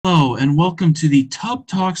and welcome to the Tub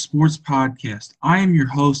Talk Sports Podcast. I am your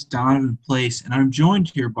host, Donovan Place, and I'm joined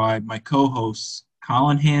here by my co-hosts,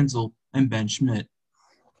 Colin Hansel and Ben Schmidt.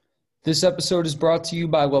 This episode is brought to you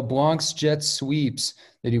by LeBlanc's Jet Sweeps.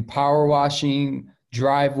 They do power washing,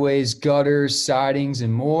 driveways, gutters, sidings,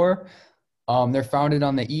 and more. They're founded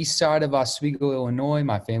on the east side of Oswego, Illinois.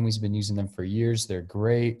 My family's been using them for years. They're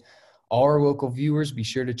great. All our local viewers, be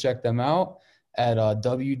sure to check them out at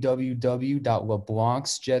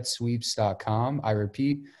www.leblancsjetsweeps.com. I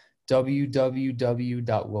repeat,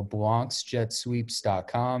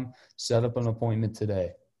 www.leblancsjetsweeps.com. Set up an appointment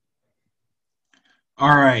today.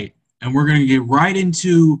 All right, and we're going to get right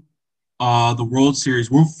into the World Series.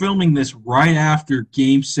 We're filming this right after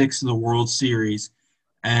Game 6 of the World Series,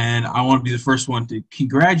 and I want to be the first one to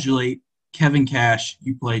congratulate Kevin Cash.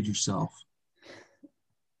 You played yourself.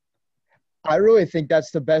 I really think that's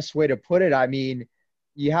the best way to put it. I mean,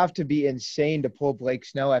 you have to be insane to pull Blake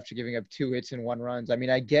Snell after giving up 2 hits and 1 run. I mean,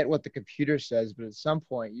 I get what the computer says, but at some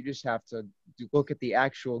point you just have to look at the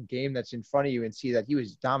actual game that's in front of you and see that he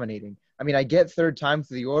was dominating. I mean, I get third time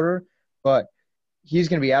through the order, but he's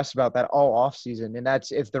going to be asked about that all offseason. And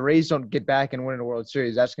that's if the Rays don't get back and win a World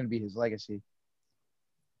Series, that's going to be his legacy.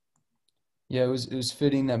 Yeah, it was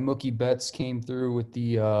fitting that Mookie Betts came through with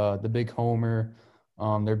the big homer.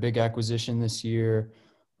 Their big acquisition this year.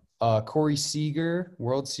 Corey Seager,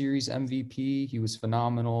 World Series MVP. He was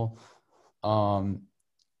phenomenal. And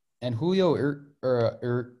Julio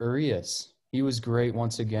Urias, he was great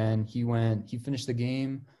once again. He finished the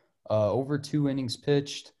game over 2 innings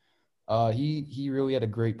pitched. He really had a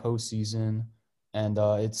great postseason. And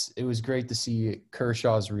it was great to see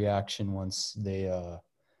Kershaw's reaction once the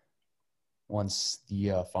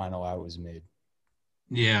final out was made.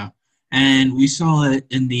 Yeah. And we saw it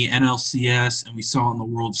in the NLCS and we saw it in the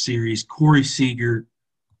World Series. Corey Seager,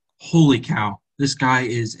 holy cow, this guy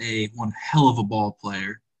is one hell of a ball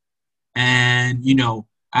player. And,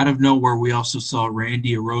 out of nowhere, we also saw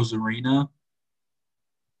Randy Arozarena.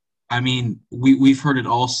 I mean, we've heard it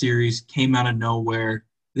all series, came out of nowhere.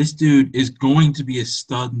 This dude is going to be a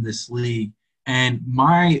stud in this league. And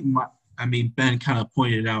Ben kind of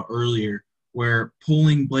pointed out earlier, where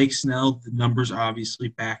pulling Blake Snell, the numbers obviously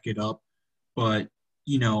back it up. But,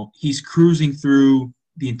 he's cruising through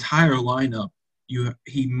the entire lineup.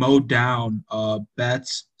 He mowed down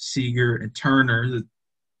Betts, Seager, and Turner, the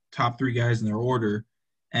top 3 guys in their order.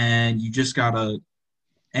 And you just got to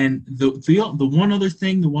 – and the one other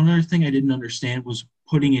thing I didn't understand was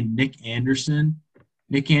putting in Nick Anderson.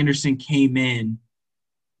 Nick Anderson came in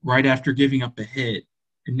right after giving up a hit.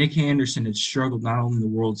 And Nick Anderson had struggled not only in the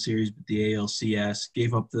World Series but the ALCS,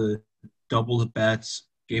 gave up the double to Betts,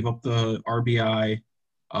 gave up the RBI,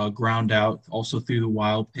 ground out, also threw the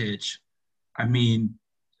wild pitch. I mean,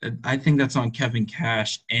 I think that's on Kevin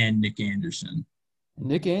Cash and Nick Anderson.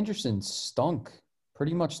 Nick Anderson stunk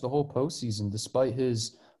pretty much the whole postseason despite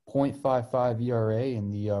his .55 ERA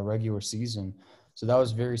in the regular season. So that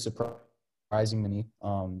was very surprising to me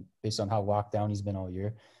based on how locked down he's been all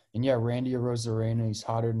year. And, yeah, Randy Arozarena, he's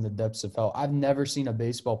hotter than the depths of hell. I've never seen a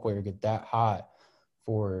baseball player get that hot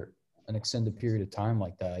for an extended period of time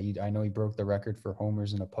like that. I know he broke the record for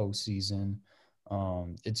homers in a postseason.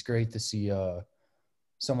 It's great to see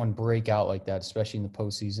someone break out like that, especially in the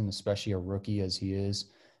postseason, especially a rookie as he is.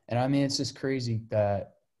 And, I mean, it's just crazy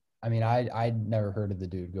that – I'd never heard of the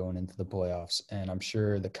dude going into the playoffs, and I'm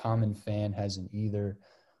sure the common fan hasn't either.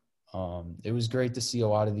 It was great to see a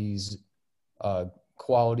lot of these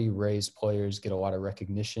quality Rays players get a lot of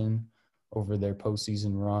recognition over their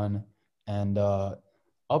postseason run. And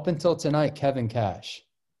up until tonight, Kevin Cash.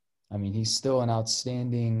 I mean, he's still an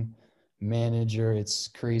outstanding manager. It's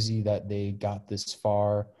crazy that they got this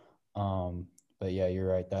far. But, yeah, you're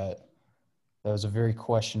right. That was a very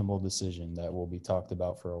questionable decision that will be talked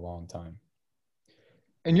about for a long time.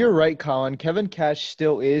 And you're right, Colin. Kevin Cash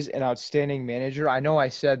still is an outstanding manager. I know I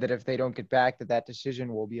said that if they don't get back, that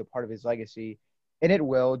decision will be a part of his legacy. And it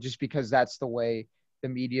will, just because that's the way the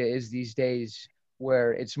media is these days,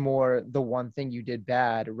 where it's more the one thing you did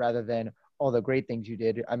bad rather than all the great things you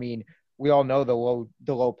did. I mean, we all know the low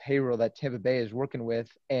payroll that Tampa Bay is working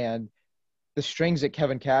with, and the strings that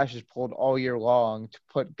Kevin Cash has pulled all year long to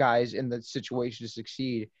put guys in the situation to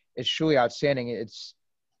succeed. It's truly outstanding.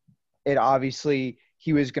 It obviously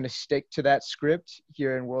he was going to stick to that script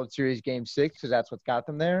here in World Series Game 6 because that's what got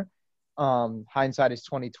them there. Hindsight is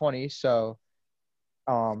 2020, so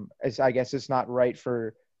I guess it's not right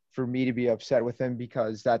for me to be upset with him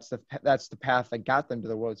because that's the path that got them to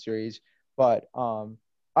the World Series. But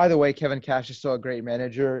either way, Kevin Cash is still a great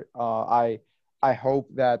manager. I hope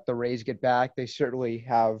that the Rays get back. They certainly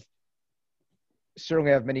have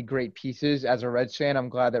certainly have many great pieces. As a Reds fan, I'm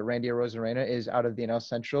glad that Randy Arozarena is out of the NL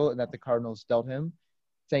Central and that the Cardinals dealt him.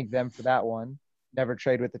 Thank them for that one. Never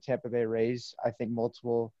trade with the Tampa Bay Rays. I think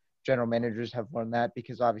multiple general managers have learned that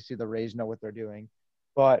because obviously the Rays know what they're doing.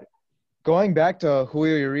 But going back to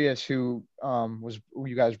Julio Urias, who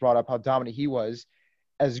you guys brought up how dominant he was,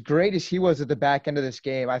 as great as he was at the back end of this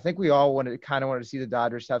game, I think we all wanted to see the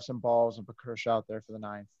Dodgers have some balls and put Kershaw out there for the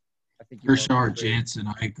ninth. I think you both Kershaw or agree. Jansen,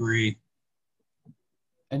 I agree.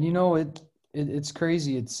 And it's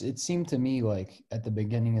crazy. It seemed to me like at the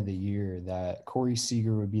beginning of the year that Corey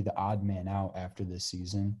Seager would be the odd man out after this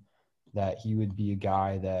season, that he would be a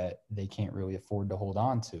guy that they can't really afford to hold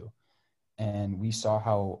on to. And we saw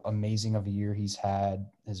how amazing of a year he's had,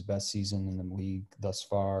 his best season in the league thus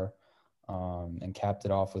far, and capped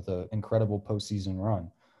it off with an incredible postseason run.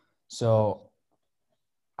 So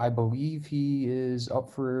I believe he is up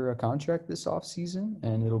for a contract this offseason,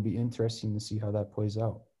 and it'll be interesting to see how that plays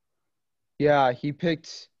out. Yeah, he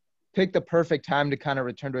picked the perfect time to kind of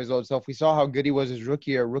return to his old self. We saw how good he was as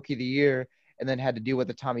rookie of the year, and then had to deal with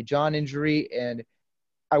the Tommy John injury. And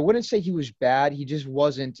I wouldn't say he was bad. He just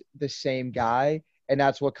wasn't the same guy. And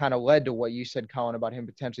that's what kind of led to what you said, Colin, about him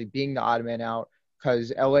potentially being the odd man out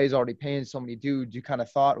because LA is already paying so many dudes. You kind of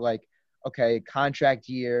thought like, okay, contract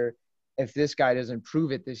year. If this guy doesn't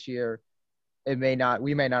prove it this year, we may not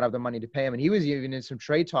have the money to pay him. And he was even in some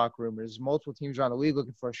trade talk rumors. Multiple teams around the league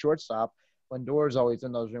looking for a shortstop. Lindor is always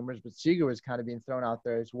in those rumors, but Seager was kind of being thrown out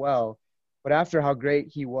there as well. But after how great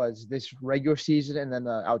he was this regular season and then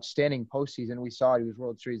the outstanding postseason, we saw he was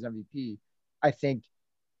World Series MVP. I think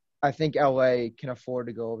LA can afford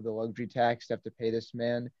to go over the luxury tax to have to pay this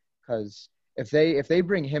man because if they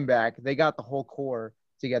bring him back, they got the whole core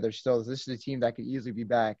together still. This is a team that could easily be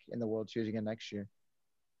back in the World Series again next year.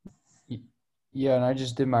 Yeah, and I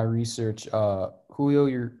just did my research. Julio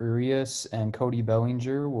Urias and Cody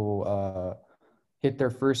Bellinger will hit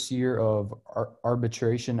their first year of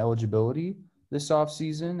arbitration eligibility this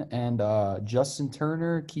offseason, and Justin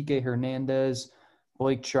Turner, Kike Hernandez,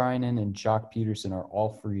 Blake Trinan, and Jock Peterson are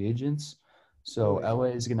all free agents. So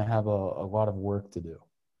LA is going to have a lot of work to do.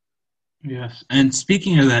 Yes, and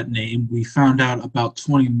speaking of that name, we found out about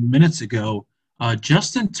 20 minutes ago,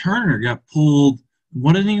 Justin Turner got pulled.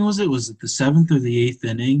 What inning was it? Was it the 7th or the 8th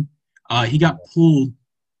inning? He got pulled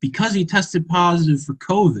because he tested positive for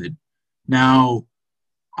COVID. Now,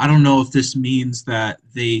 I don't know if this means that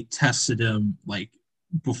they tested him like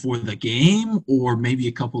before the game or maybe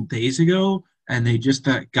a couple days ago, and they just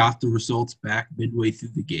got the results back midway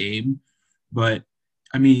through the game. But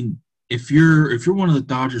I mean, if you're one of the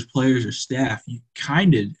Dodgers players or staff, you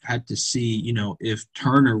kind of had to see, if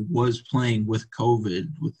Turner was playing with COVID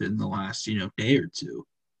within the last, day or two.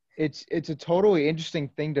 It's a totally interesting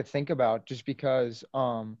thing to think about just because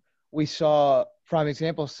we saw, prime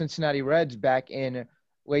example, Cincinnati Reds back in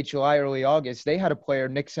late July, early August. They had a player,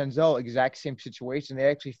 Nick Senzel, exact same situation. They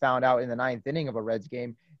actually found out in the 9th inning of a Reds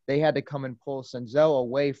game, they had to come and pull Senzel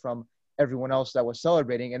away from everyone else that was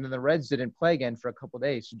celebrating. And then the Reds didn't play again for a couple of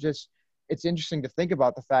days. So it's interesting to think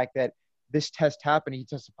about the fact that this test happened. He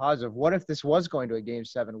tested positive. What if this was going to a game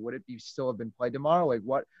 7? Would it still have been played tomorrow? Like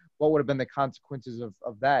what would have been the consequences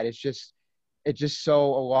of that? It's just so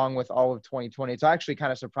along with all of 2020. It's actually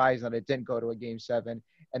kind of surprising that it didn't go to a game 7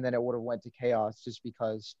 and then it would have went to chaos just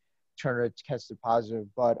because Turner tested positive.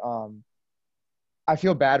 But I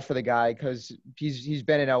feel bad for the guy because he's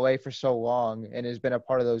been in LA for so long and has been a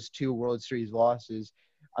part of those 2 World Series losses.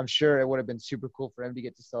 I'm sure it would have been super cool for him to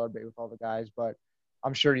get to celebrate with all the guys, but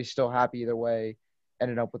I'm sure he's still happy either way,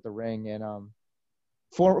 ended up with the ring. And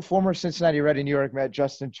former Cincinnati Red and New York Met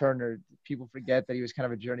Justin Turner, people forget that he was kind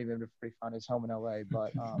of a journeyman before he found his home in LA.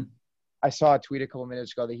 But I saw a tweet a couple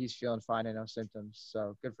minutes ago that he's feeling fine and no symptoms.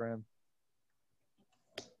 So good for him.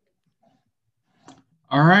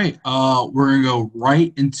 All right, we're going to go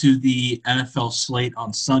right into the NFL slate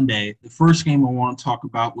on Sunday. The first game I want to talk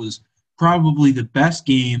about was probably the best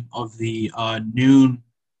game of the noon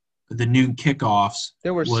kickoffs.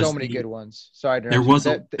 There were so many good ones. Sorry, there was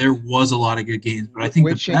a lot of good games, but I think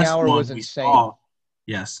the best one was insane. Saw,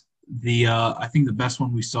 yes, I think the best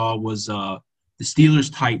one we saw was the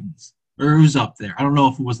Steelers Titans. Or it was up there. I don't know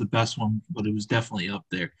if it was the best one, but it was definitely up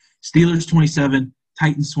there. Steelers 27,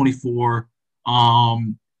 Titans 24.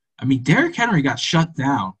 Derrick Henry got shut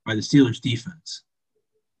down by the Steelers defense.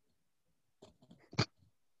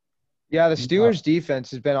 Yeah, the Steelers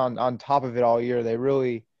defense has been on top of it all year. They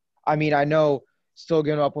really – I know still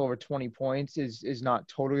giving up over 20 points is not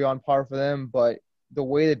totally on par for them, but the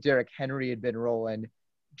way that Derrick Henry had been rolling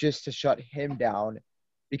just to shut him down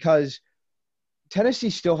because Tennessee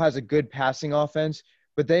still has a good passing offense,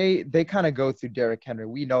 But they kind of go through Derrick Henry.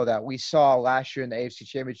 We know that. We saw last year in the AFC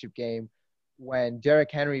Championship game when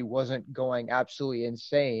Derrick Henry wasn't going absolutely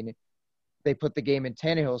insane. They put the game in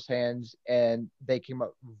Tannehill's hands, and they came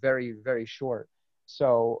up very, very short.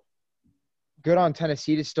 So good on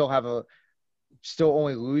Tennessee to still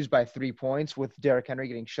only lose by 3 points with Derrick Henry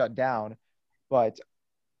getting shut down. But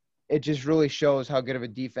it just really shows how good of a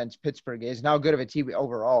defense Pittsburgh is and how good of a team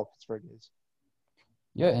overall Pittsburgh is.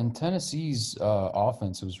 Yeah, and Tennessee's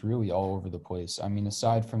offense was really all over the place. I mean,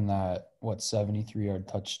 aside from that, 73-yard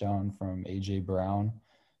touchdown from A.J. Brown,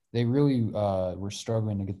 they really were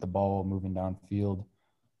struggling to get the ball moving downfield,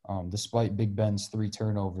 despite Big Ben's 3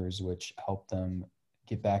 turnovers, which helped them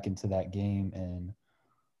get back into that game and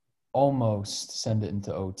almost send it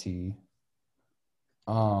into OT.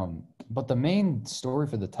 But the main story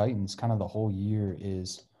for the Titans kind of the whole year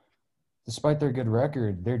is, despite their good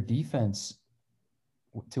record, their defense –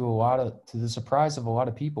 to the surprise of a lot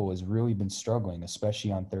of people, has really been struggling,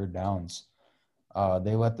 especially on third downs.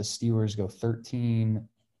 They let the Steelers go 13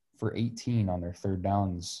 for 18 on their third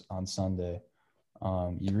downs on Sunday.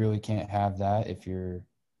 You really can't have that if you're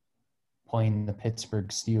playing the Pittsburgh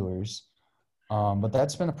Steelers. But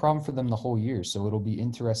that's been a problem for them the whole year. So it'll be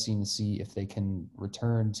interesting to see if they can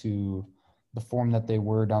return to the form that they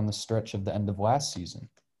were down the stretch of the end of last season.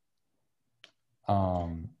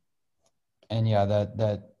 And yeah,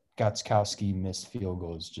 that Gostkowski missed field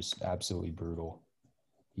goal is just absolutely brutal.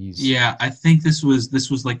 Yeah, I think this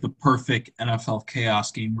was like the perfect NFL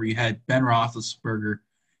chaos game where you had Ben Roethlisberger.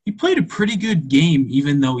 He played a pretty good game,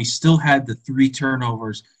 even though he still had the 3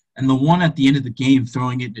 turnovers. And the one at the end of the game,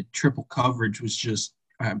 throwing it into triple coverage, was just,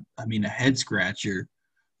 a head scratcher.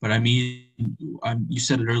 But you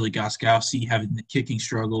said it early, Gostkowski having the kicking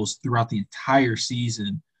struggles throughout the entire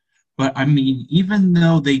season. But, even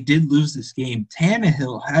though they did lose this game,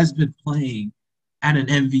 Tannehill has been playing at an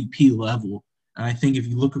MVP level. And I think if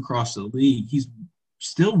you look across the league, he's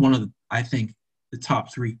still one of the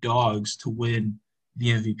top 3 dogs to win the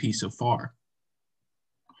MVP so far.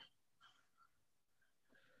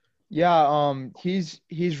 Yeah, he's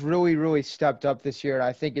really, really stepped up this year. And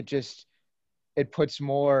I think it puts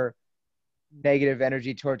more negative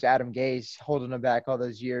energy towards Adam Gase holding him back all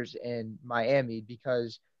those years in Miami,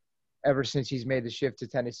 because ever since he's made the shift to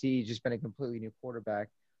Tennessee, he's just been a completely new quarterback.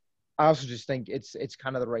 I also just think it's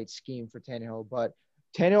kind of the right scheme for Tannehill. But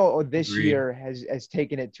Tannehill this year has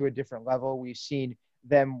taken it to a different level. We've seen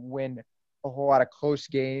them win a whole lot of close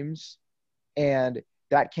games, and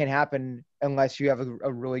that can't happen unless you have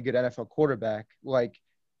a really good NFL quarterback. Like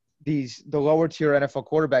the lower tier NFL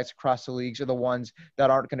quarterbacks across the leagues are the ones that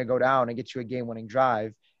aren't going to go down and get you a game-winning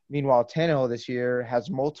drive. Meanwhile, Tannehill this year has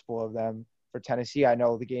multiple of them. For Tennessee, I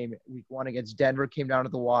know the game week 1 against Denver came down to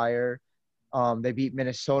the wire. They beat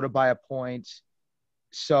Minnesota by a point.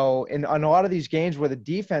 So on a lot of these games where the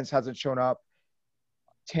defense hasn't shown up,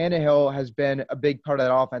 Tannehill has been a big part of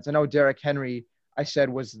that offense. I know Derrick Henry, I said,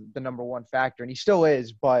 was the number 1 factor, and he still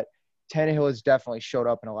is, but Tannehill has definitely showed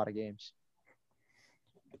up in a lot of games.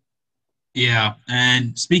 Yeah,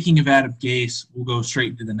 and speaking of Adam Gase, we'll go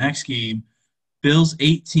straight into the next game. Bills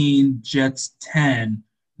 18, Jets 10.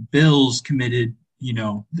 Bills committed,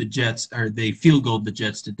 the Jets, or they field goaled the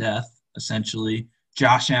Jets to death, essentially.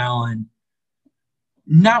 Josh Allen,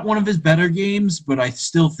 not one of his better games, but I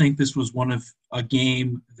still think this was a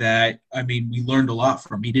game that, we learned a lot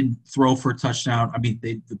from. He didn't throw for a touchdown.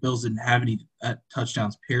 The Bills didn't have any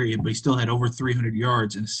touchdowns, period, but he still had over 300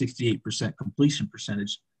 yards and a 68% completion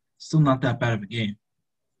percentage. Still not that bad of a game.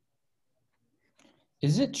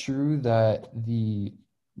 Is it true that the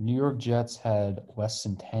New York Jets had less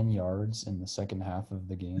than 10 yards in the second half of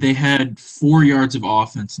the game? They had 4 yards of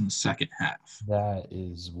offense in the second half. That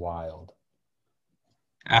is wild.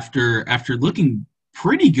 After looking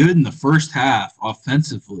pretty good in the first half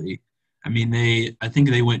offensively, I think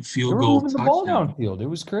they went field goal touchdown. The ball downfield. It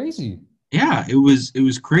was crazy. Yeah, it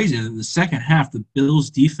was crazy. And in the second half, the Bills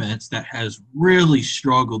defense that has really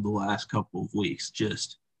struggled the last couple of weeks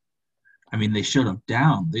they shut them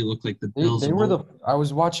down. They looked like the Bills. I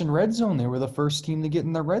was watching Red Zone. They were the first team to get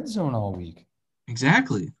in the red zone all week.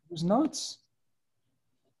 Exactly. It was nuts.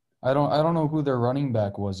 I don't know who their running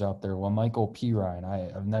back was out there. Well, Michael Pirine.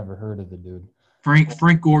 I've never heard of the dude.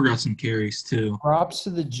 Frank Gore got some carries too. Props to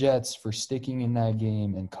the Jets for sticking in that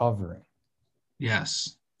game and covering.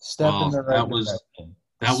 Yes. Step in the right direction.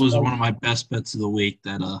 That was one of my best bets of the week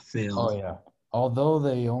that failed. Oh yeah. Although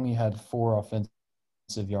they only had 4 offensive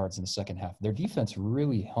yards in the second half, their defense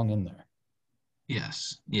really hung in there.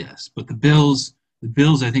 Yes. But the Bills,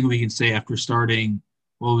 I think we can say after starting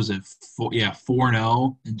what was it?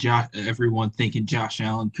 4-0, and everyone thinking Josh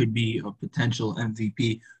Allen could be a potential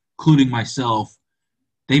MVP, including myself.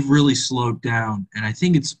 They've really slowed down, and I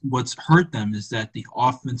think it's what's hurt them is that the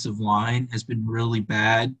offensive line has been really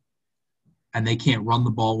bad, and they can't run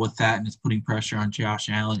the ball with that, and it's putting pressure on Josh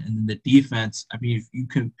Allen. And then the defense, I mean, if you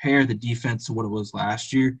compare the defense to what it was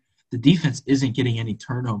last year, the defense isn't getting any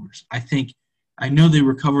turnovers. I know they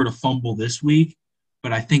recovered a fumble this week,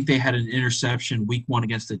 but I think they had an interception week 1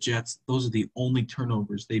 against the Jets. Those are the only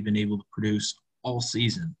turnovers they've been able to produce all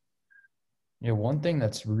season. Yeah, one thing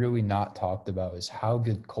that's really not talked about is how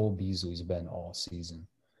good Cole Beasley's been all season.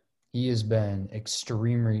 He has been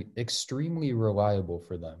extremely reliable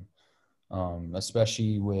for them,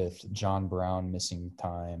 especially with John Brown missing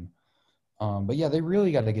time. But yeah, they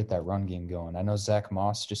really got to get that run game going. I know Zach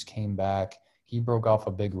Moss just came back. He broke off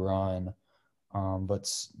a big run. But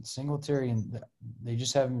Singletary, and they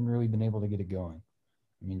just haven't really been able to get it going.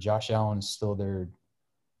 I mean, Josh Allen is still their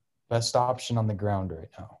best option on the ground right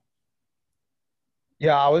now.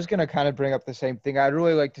 Yeah, I was going to kind of bring up the same thing. I'd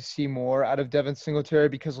really like to see more out of Devin Singletary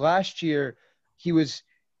because last year he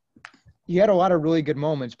had a lot of really good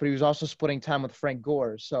moments, but he was also splitting time with Frank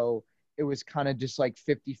Gore. So it was kind of just like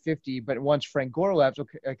 50-50. But once Frank Gore left,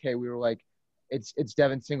 okay, we were like, it's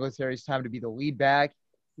Devin Singletary's time to be the lead back.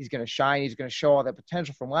 He's going to shine. He's going to show all that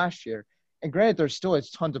potential from last year. And granted, there's still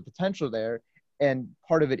tons of potential there. And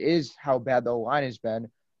part of it is how bad the line has been.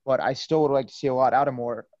 But I still would like to see a lot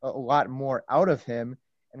more out of him.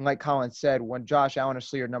 And like Colin said, when Josh Allen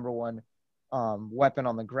is your number one weapon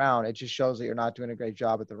on the ground, it just shows that you're not doing a great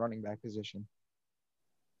job at the running back position.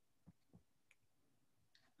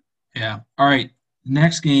 Yeah. All right.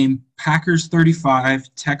 Next game, Packers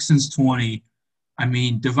 35, Texans 20. I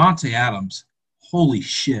mean, Davante Adams. Holy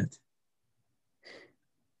shit.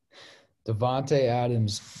 Davante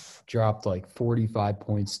Adams dropped like 45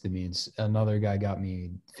 points to me. And another guy got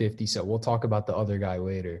me 50. So we'll talk about the other guy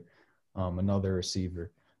later, another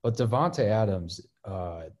receiver. But Davante Adams,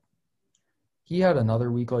 he had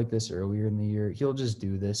another week like this earlier in the year. He'll just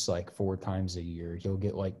do this like 4 times a year. He'll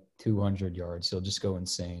get like 200 yards. He'll just go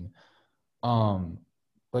insane.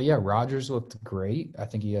 But yeah, Rodgers looked great. I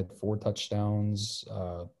think he had 4 touchdowns,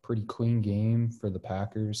 pretty clean game for the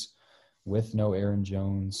Packers with no Aaron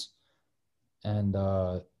Jones. And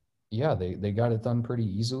yeah, they got it done pretty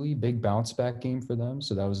easily. Big bounce back game for them.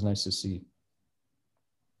 So that was nice to see.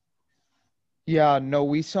 Yeah, no,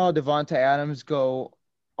 we saw Davante Adams go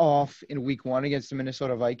off in week 1 against the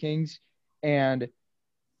Minnesota Vikings and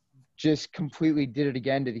just completely did it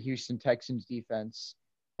again to the Houston Texans defense.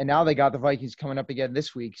 And now they got the Vikings coming up again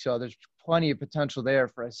this week. So there's plenty of potential there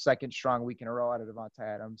for a second strong week in a row out of Davante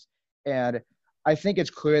Adams. And I think it's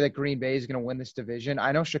clear that Green Bay is going to win this division.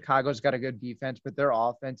 I know Chicago's got a good defense, but their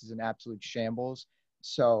offense is an absolute shambles.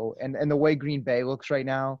 So, and the way Green Bay looks right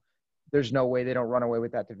now, there's no way they don't run away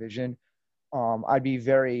with that division. I'd be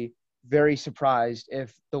very, very surprised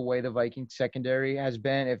if the way the Vikings secondary has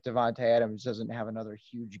been, if Davante Adams doesn't have another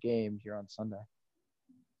huge game here on Sunday.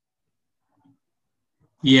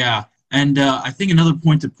 Yeah, and I think another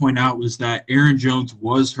point to point out was that Aaron Jones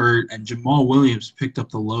was hurt and Jamal Williams picked up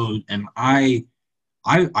the load. And I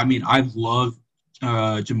mean, I've loved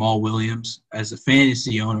Jamal Williams as a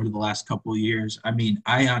fantasy owner the last couple of years. I mean,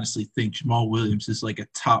 I honestly think Jamal Williams is like a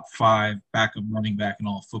top 5 backup running back in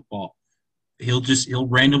all of football. He'll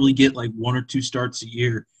randomly get like 1 or 2 starts a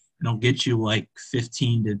year, and he'll get you like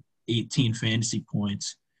 15 to 18 fantasy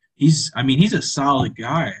points. He's a solid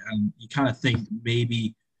guy, and you kind of think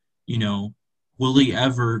maybe, will he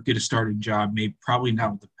ever get a starting job? Maybe probably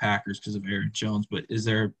not with the Packers because of Aaron Jones, but is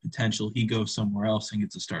there potential he goes somewhere else and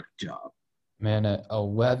gets a starting job? Man, at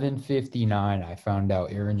 11:59, I found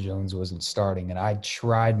out Aaron Jones wasn't starting, and I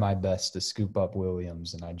tried my best to scoop up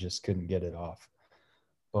Williams, and I just couldn't get it off.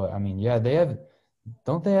 But I mean, yeah,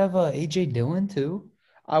 don't they have A.J. Dillon too?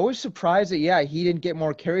 I was surprised that, yeah, he didn't get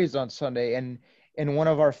more carries on Sunday. And in one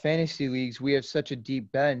of our fantasy leagues, we have such a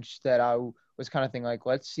deep bench that I was kind of thinking, like,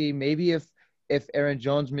 let's see, maybe if Aaron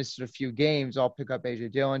Jones misses a few games, I'll pick up A.J.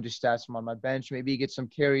 Dillon, just stats him on my bench. Maybe he gets some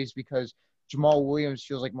carries because Jamal Williams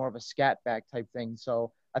feels like more of a scat back type thing.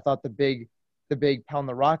 So I thought the big pound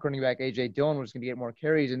the rock running back A.J. Dillon was going to get more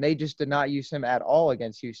carries, and they just did not use him at all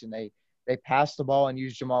against Houston. They passed the ball and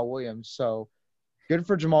used Jamal Williams. So good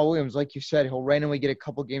for Jamal Williams. Like you said, he'll randomly get a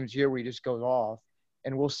couple games here where he just goes off.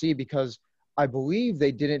 And we'll see, because I believe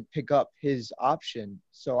they didn't pick up his option.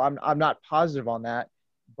 So I'm not positive on that,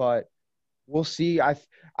 but we'll see. I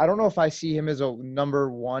don't know if I see him as a number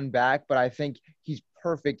 1 back, but I think he's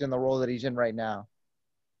perfect in the role that he's in right now.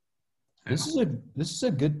 This is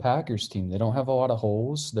a good Packers team. They don't have a lot of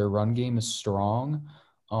holes. Their run game is strong.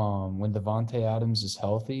 when Devontae Adams is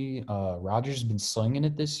healthy. Rodgers has been slinging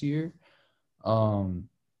it this year. The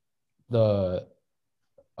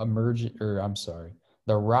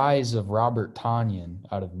the rise of Robert Tonyan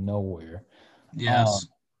out of nowhere. Yes.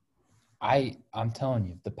 I'm telling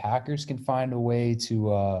you, if the Packers can find a way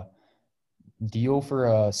to deal for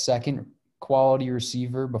a second quality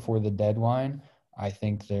receiver before the deadline, I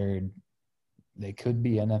think they could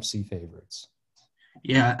be NFC favorites.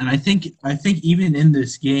 Yeah, and I think even in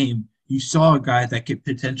this game, you saw a guy that could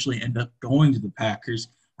potentially end up going to the Packers.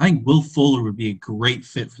 I think Will Fuller would be a great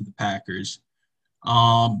fit for the Packers.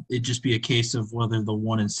 It'd just be a case of whether the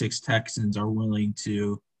 1-6 Texans are willing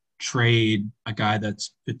to trade a guy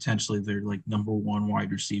that's potentially their like number one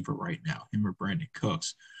wide receiver right now, him or Brandon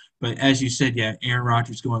Cooks. But as you said, yeah, Aaron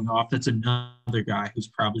Rodgers going off, that's another guy who's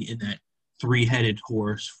probably in that three-headed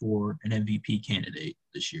horse for an MVP candidate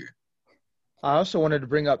this year. I also wanted to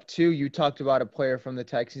bring up, too, you talked about a player from the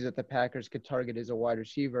Texans that the Packers could target as a wide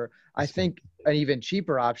receiver. I think an even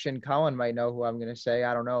cheaper option, Colin might know who I'm going to say,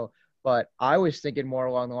 I don't know, but I was thinking more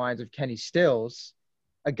along the lines of Kenny Stills,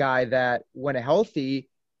 a guy that, when healthy,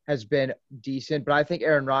 has been decent, but I think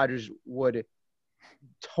Aaron Rodgers would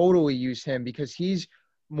totally use him because he's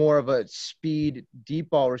more of a speed, deep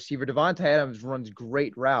ball receiver. Devontae Adams runs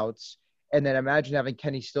great routes, and then imagine having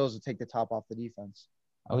Kenny Stills to take the top off the defense.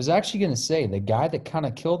 I was actually going to say the guy that kind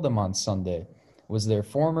of killed them on Sunday was their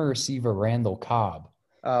former receiver, Randall Cobb.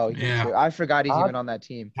 Oh, Yeah. I forgot he's even on that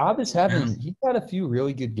team. Cobb he's had a few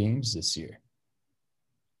really good games this year.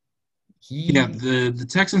 The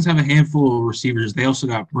Texans have a handful of receivers. They also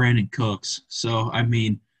got Brandon Cooks. So, I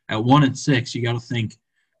mean, at 1-6, you got to think,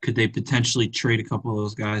 could they potentially trade a couple of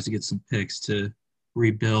those guys to get some picks to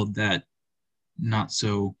rebuild that not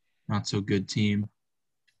so good team?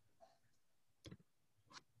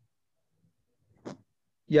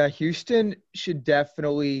 Yeah, Houston should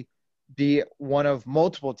definitely be one of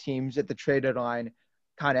multiple teams at the trade deadline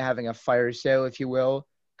kind of having a fire sale, if you will,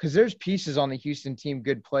 because there's pieces on the Houston team,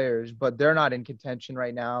 good players, but they're not in contention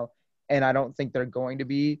right now, and I don't think they're going to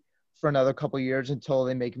be for another couple of years until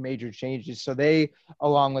they make major changes. So they,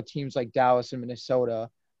 along with teams like Dallas and Minnesota,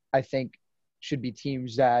 I think should be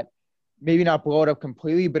teams that maybe not blow it up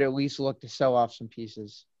completely, but at least look to sell off some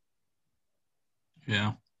pieces.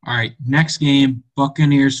 Yeah. All right, next game,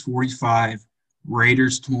 Buccaneers 45,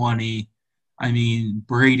 Raiders 20.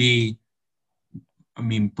 Brady,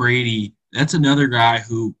 that's another guy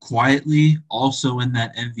who quietly also in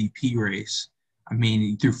that MVP race.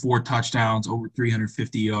 He threw 4 touchdowns, over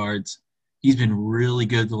 350 yards. He's been really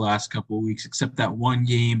good the last couple of weeks, except that one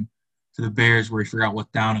game to the Bears where he forgot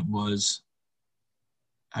what down it was.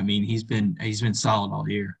 He's been solid all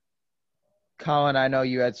year. Colin, I know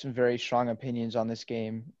you had some very strong opinions on this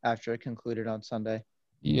game after it concluded on Sunday.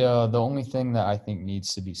 Yeah, the only thing that I think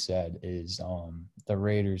needs to be said is the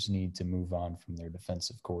Raiders need to move on from their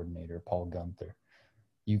defensive coordinator, Paul Guenther.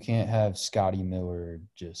 You can't have Scotty Miller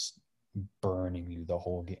just burning you the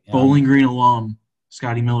whole game. Bowling Green alum.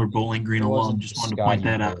 Scotty Miller, Bowling Green alum. Just wanted to point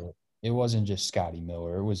that out. It wasn't just Scotty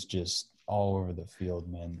Miller. It was just all over the field,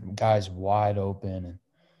 man. Guys wide open,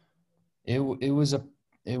 and it was a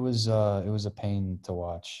pain to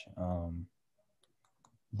watch.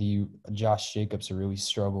 The Josh Jacobs really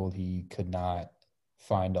struggled. He could not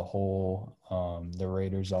find a hole. The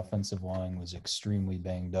Raiders' offensive line was extremely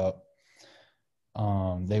banged up.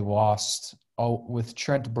 They lost with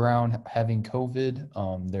Trent Brown having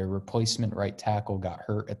COVID. Their replacement right tackle got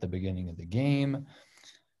hurt at the beginning of the game.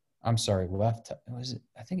 I'm sorry, left. Was it?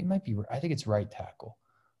 I think it's right tackle.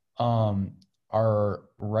 Our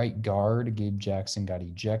right guard, Gabe Jackson, got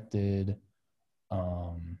ejected.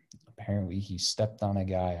 Apparently he stepped on a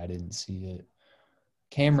guy. I didn't see it.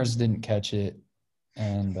 Cameras didn't catch it.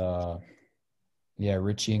 And,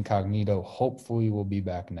 Richie Incognito hopefully will be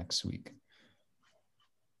back next week.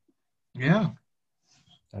 Yeah.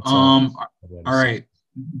 That's all right.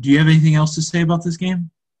 Do you have anything else to say about this game?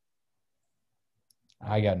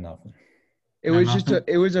 I got nothing.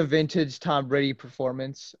 It was a vintage Tom Brady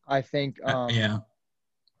performance. I think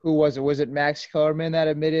who was it? Was it Max Kellerman that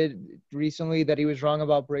admitted recently that he was wrong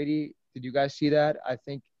about Brady? Did you guys see that? I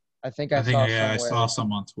saw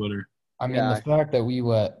some on Twitter. The fact that we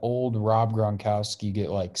let old Rob Gronkowski get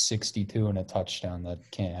like 62 and a touchdown, that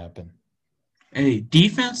can't happen. Hey,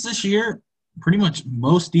 defense this year, pretty much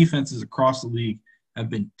most defenses across the league have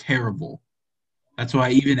been terrible. That's why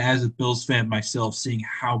even as a Bills fan myself, seeing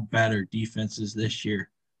how bad our defense is this year,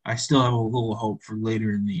 I still have a little hope for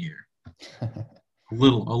later in the year. A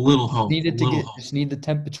little hope. Just need the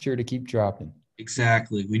temperature to keep dropping.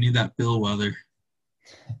 Exactly. We need that Bill weather.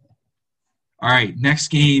 All right, next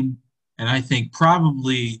game, and I think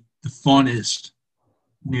probably the funnest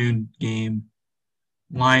noon game.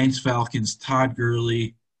 Lions, Falcons, Todd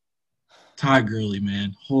Gurley. Todd Gurley,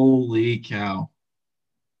 man. Holy cow.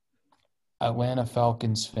 Atlanta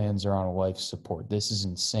Falcons fans are on life support. This is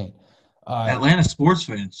insane. Atlanta sports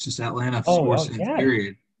fans, just Atlanta sports fans, yeah.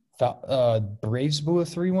 period. Braves blew a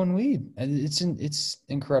 3-1 lead. And it's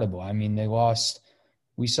incredible. I mean, they lost.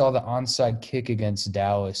 We saw the onside kick against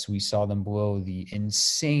Dallas. We saw them blow the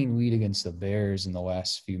insane lead against the Bears in the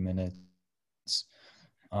last few minutes.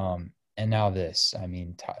 And now this. I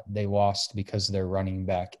mean, they lost because their running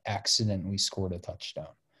back accidentally scored a touchdown.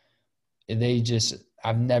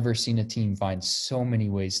 I've never seen a team find so many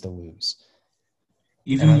ways to lose.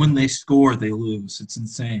 Even when they score, they lose. It's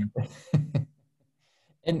insane.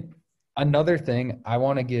 And another thing, I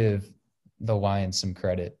want to give the Lions some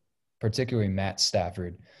credit, particularly Matt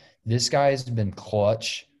Stafford. This guy has been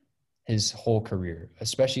clutch his whole career,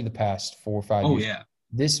 especially the past 4 or 5 years. Oh, yeah.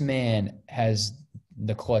 This man has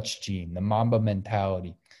the clutch gene, the Mamba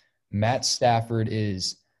mentality. Matt Stafford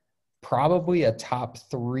is probably a top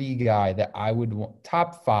 3 guy that I would want,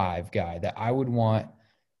 top 5 guy that I would want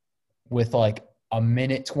with like a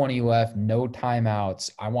minute 20 left, no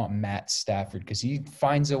timeouts. I want Matt Stafford because he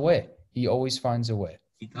finds a way. He always finds a way.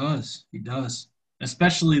 He does. He does.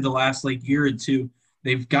 Especially the last year or two.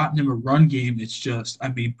 They've gotten him a run game. It's just, I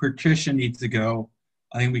mean, Patricia needs to go.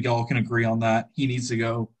 I think we all can agree on that. He needs to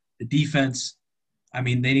go. The defense, I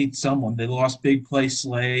mean, they need someone. They lost Big Play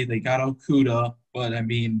Slay. They got Okuda, but I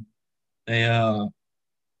mean,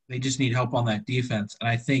 they just need help on that defense. And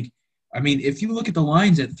I think, I mean, if you look at the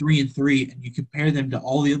Lions at 3-3 and you compare them to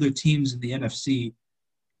all the other teams in the NFC,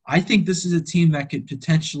 I think this is a team that could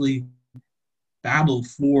potentially battle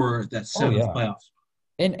for that 7th playoff.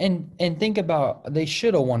 And think about, they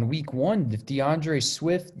should have won week 1 if DeAndre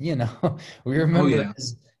Swift, we remember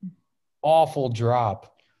his awful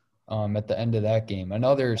drop at the end of that game.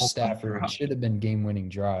 Another Stafford should have been game-winning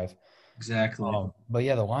drive. Exactly. But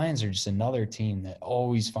yeah, the Lions are just another team that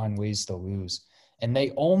always find ways to lose. And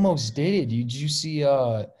they almost did it. Did you see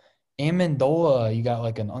Amendola, you got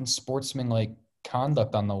like an unsportsmanlike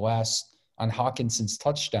conduct on Hawkinson's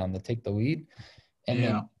touchdown to take the lead. And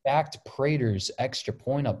they backed Prater's extra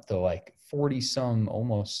point up to like 40-some,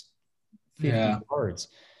 almost 50 yards.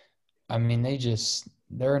 I mean,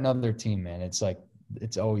 they're another team, man. It's like,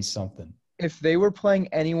 it's always something. If they were playing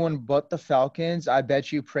anyone but the Falcons, I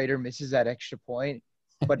bet you Prater misses that extra point.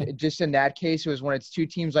 But just in that case, it was when it's 2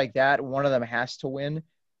 teams like that, one of them has to win.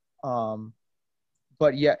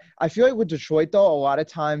 But yeah, I feel like with Detroit, though, a lot of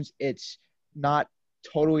times it's not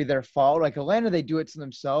totally their fault. Like Atlanta, they do it to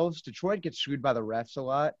themselves. Detroit gets screwed by the refs a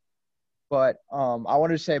lot. But I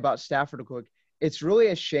wanted to say about Stafford real quick. It's really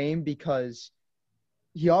a shame because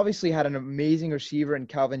he obviously had an amazing receiver in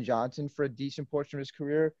Calvin Johnson for a decent portion of his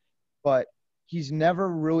career, but he's never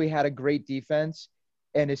really had a great defense.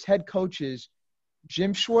 And his head coaches,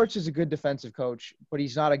 Jim Schwartz is a good defensive coach, but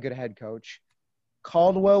he's not a good head coach.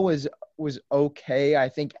 Caldwell was okay. I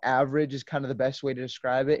think average is kind of the best way to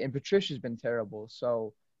describe it. And Patricia's been terrible.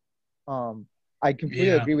 So I completely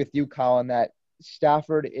agree with you, Colin, that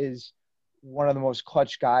Stafford is one of the most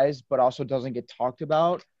clutch guys, but also doesn't get talked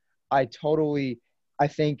about. I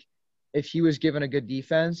think if he was given a good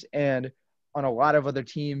defense and on a lot of other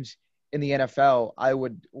teams in the NFL, I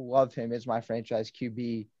would love him as my franchise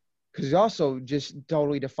QB because he also just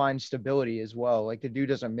totally defines stability as well. Like the dude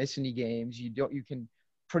doesn't miss any games. You can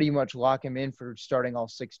pretty much lock him in for starting all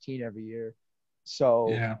 16 every year.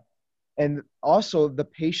 So, and also the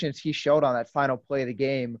patience he showed on that final play of the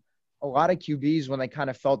game. A lot of QBs, when they kind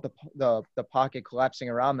of felt the pocket collapsing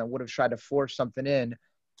around them, would have tried to force something in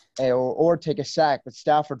or take a sack. But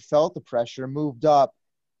Stafford felt the pressure, moved up,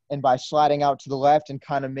 and by sliding out to the left and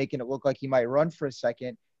kind of making it look like he might run for a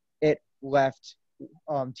second, it left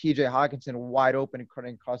T.J. Hawkinson wide open and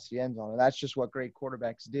cutting across the end zone. And that's just what great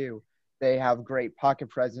quarterbacks do. They have great pocket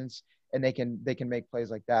presence, and they can make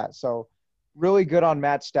plays like that. So really good on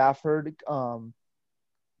Matt Stafford.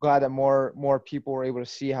 Glad that more people were able to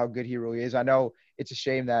see how good he really is. I know it's a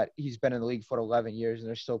shame that he's been in the league for 11 years and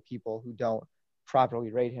there's still people who don't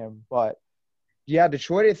properly rate him. But yeah,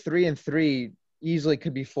 Detroit at 3-3 easily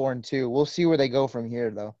could be 4-2. We'll see where they go from here,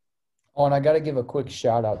 though. Oh, and I got to give a quick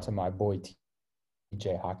shout out to my boy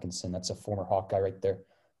T.J. Hawkinson. That's a former Hawkeye right there.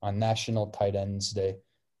 On National Tight Ends Day,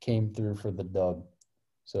 came through for the dub.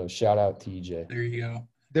 So shout out TJ. There you go.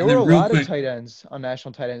 There were a lot of tight ends on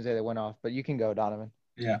National Tight Ends Day that went off, but you can go, Donovan.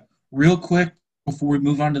 Yeah. Real quick, before we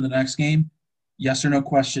move on to the next game, yes or no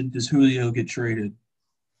question, does Julio get traded?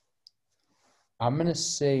 I'm going to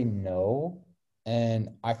say no, and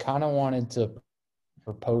I kind of wanted to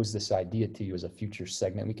propose this idea to you as a future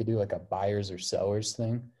segment. We could do like a buyers or sellers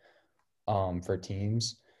thing for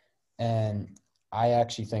teams. And I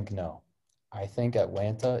actually think no. I think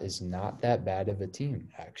Atlanta is not that bad of a team,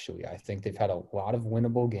 actually. I think they've had a lot of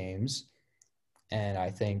winnable games. And I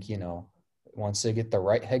think, once they get the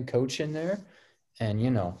right head coach in there and,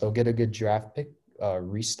 they'll get a good draft pick,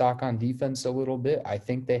 restock on defense a little bit, I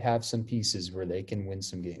think they have some pieces where they can win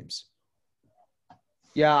some games.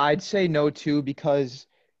 Yeah, I'd say no too, because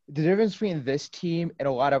the difference between this team and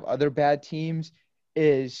a lot of other bad teams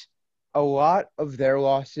is a lot of their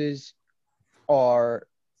losses are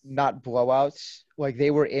not blowouts. Like,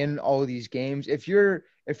 they were in all of these games. If you're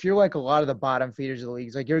like a lot of the bottom feeders of the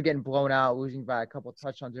leagues, like you're getting blown out, losing by a couple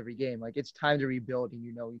touchdowns every game, like it's time to rebuild and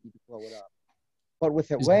you need to blow it up. But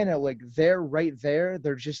with Atlanta, like they're right there.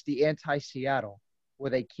 They're just the anti-Seattle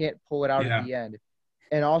where they can't pull it out at Yeah. the end.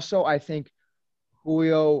 And also, I think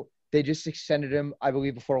Julio, they just extended him, I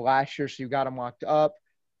believe, before last year, so you got him locked up.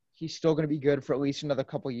 He's still going to be good for at least another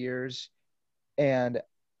couple years. And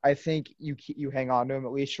I think you hang on to him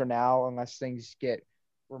at least for now, unless things get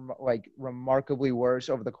remarkably worse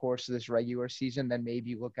over the course of this regular season. Then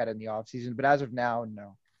maybe look at it in the offseason. But as of now,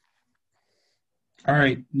 no. All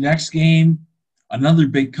right, next game, another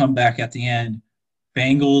big comeback at the end,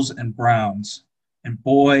 Bengals and Browns. And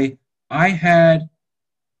boy, I had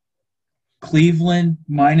Cleveland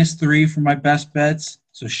 -3 for my best bets.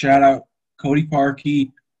 So shout out Cody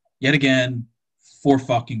Parkey yet again for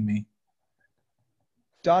fucking me.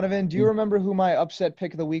 Donovan, do you remember who my upset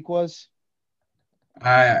pick of the week was?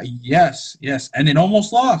 Yes, and it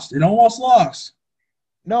almost lost. It almost lost.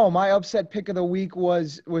 No, my upset pick of the week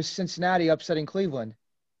was Cincinnati upsetting Cleveland.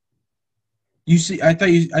 You see, I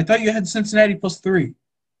thought you had Cincinnati +3.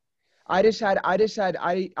 I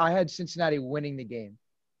had Cincinnati winning the game.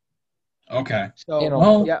 Okay.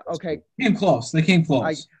 So yeah, okay. Came close. They came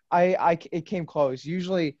close. It came close.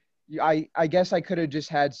 Usually, I guess I could have just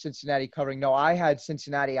had Cincinnati covering. No, I had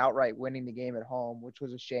Cincinnati outright winning the game at home, which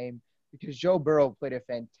was a shame because Joe Burrow played a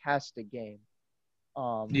fantastic game.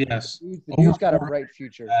 Yes. The dude's got a bright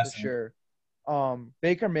future for sure.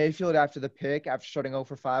 Baker Mayfield after starting 0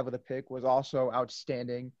 for 5 with a pick, was also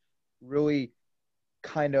outstanding. Really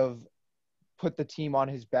kind of put the team on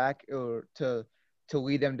his back or to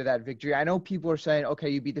lead them to that victory. I know people are saying, okay,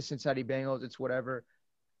 you beat the Cincinnati Bengals, it's whatever.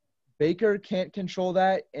 Baker can't control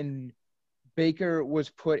that, and Baker was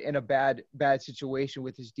put in a bad situation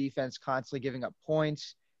with his defense constantly giving up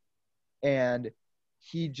points, and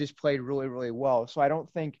he just played really, really well. So I don't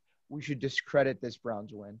think we should discredit this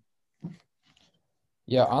Browns win.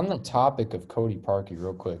 Yeah, on the topic of Cody Parkey,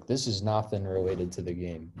 real quick, this is nothing related to the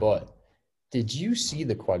game, but did you see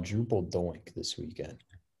the quadruple doink this weekend?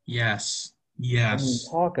 Yes. I mean,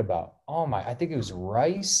 talk about, I think it was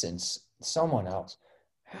Rice and someone else.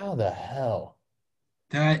 How the hell?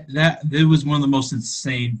 That was one of the most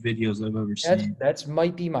insane videos I've ever seen. That's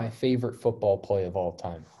might be my favorite football play of all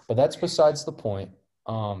time. But that's besides the point.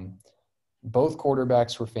 Both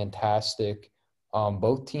quarterbacks were fantastic.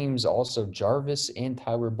 Both teams also, Jarvis and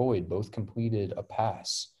Tyler Boyd, both completed a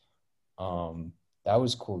pass. That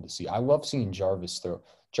was cool to see. I love seeing Jarvis throw.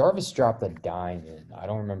 Jarvis dropped a dime in. I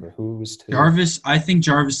don't remember who it was to. I think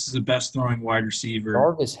Jarvis is the best throwing wide receiver.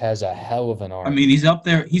 Jarvis has a hell of an arm. I mean, he's up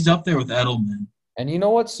there with Edelman. And you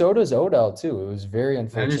know what? So does Odell, too. It was very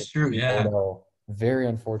unfortunate. That is true, yeah. Odell, very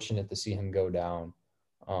unfortunate to see him go down.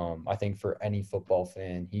 I think for any football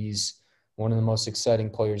fan, he's one of the most exciting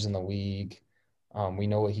players in the league. We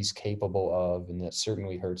know what he's capable of, and that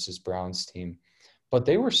certainly hurts his Browns team. But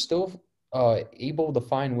they were still able to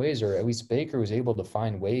find ways, or at least Baker was able to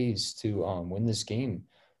find ways to win this game.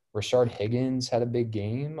 Rashard Higgins had a big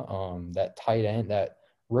game. That tight end, that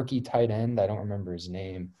rookie tight end, I don't remember his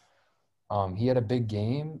name. He had a big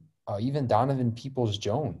game. Even Donovan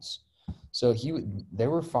Peoples-Jones. So they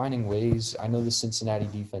were finding ways. I know the Cincinnati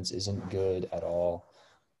defense isn't good at all,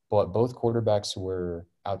 but both quarterbacks were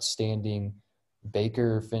outstanding.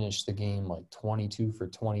 Baker finished the game like 22 for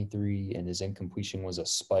 23, and his incompletion was a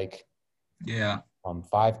spike. Yeah.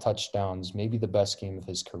 5 touchdowns, maybe the best game of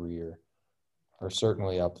his career, or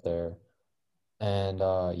certainly up there. And,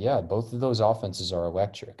 both of those offenses are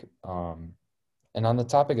electric. And on the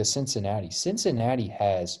topic of Cincinnati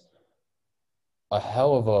has a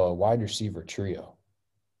hell of a wide receiver trio.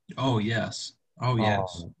 Oh, yes.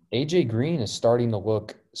 AJ Green is starting to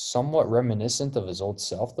look somewhat reminiscent of his old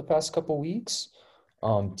self the past couple weeks.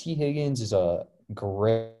 T. Higgins is a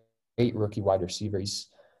great rookie wide receiver. He's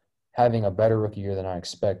having a better rookie year than I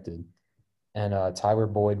expected. And Tyler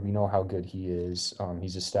Boyd, we know how good he is.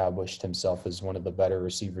 He's established himself as one of the better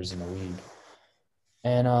receivers in the league.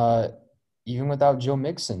 And even without Joe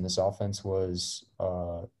Mixon, this offense was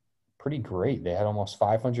pretty great. They had almost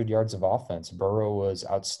 500 yards of offense. Burrow was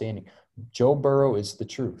outstanding. Joe Burrow is the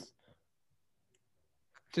truth.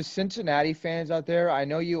 To Cincinnati fans out there, I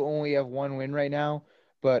know you only have one win right now,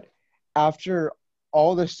 but after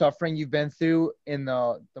all the suffering you've been through in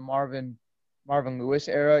the Marvin Lewis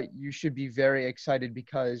era, you should be very excited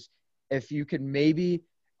because if you could maybe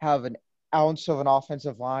have an ounce of an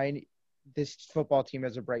offensive line, this football team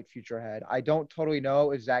has a bright future ahead. I don't totally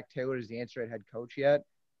know if Zach Taylor is the answer at head coach yet.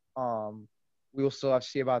 Um, we will still have to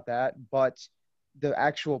see about that, but the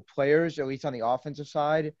actual players, at least on the offensive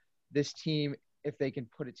side, this team, if they can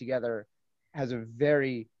put it together, has a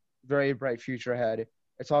very, very bright future ahead.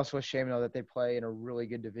 It's also a shame, though, that they play in a really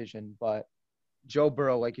good division. But Joe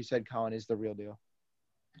Burrow, like you said, Colin, is the real deal.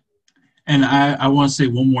 And I want to say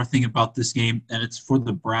one more thing about this game, and it's for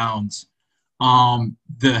the Browns.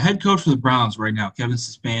 The head coach for the Browns right now, Kevin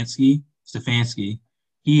Stefanski,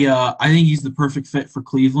 I think he's the perfect fit for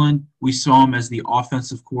Cleveland. We saw him as the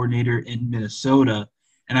offensive coordinator in Minnesota,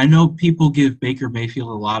 and I know people give Baker Mayfield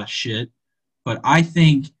a lot of shit, but I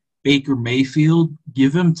think Baker Mayfield,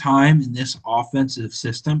 give him time in this offensive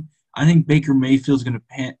system. I think Baker Mayfield's going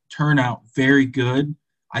to turn out very good.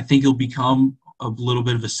 I think he'll become a little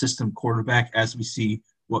bit of a system quarterback as we see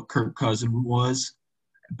what Kirk Cousins was.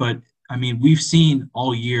 But I mean, we've seen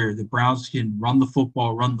all year the Browns can run the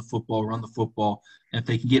football, run the football, run the football. And if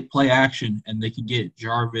they can get play action and they can get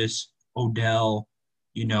Jarvis, Odell,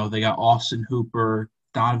 they got Austin Hooper,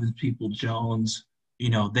 Donovan People-Jones,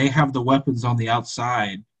 they have the weapons on the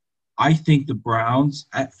outside. I think the Browns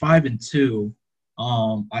at 5-2,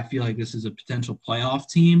 I feel like this is a potential playoff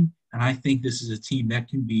team, and I think this is a team that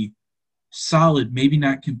can be solid, maybe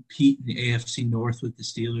not compete in the AFC North with the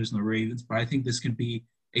Steelers and the Ravens, but I think this can be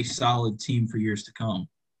a solid team for years to come.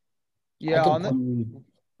 I Yeah, on the completely.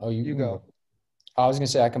 Oh, you go. I was gonna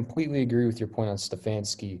say I completely agree with your point on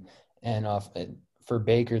Stefanski, and for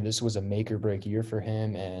Baker, this was a make or break year for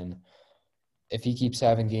him, and if he keeps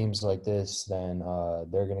having games like this, then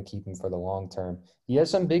they're gonna keep him for the long term. He has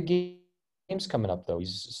some big games coming up though.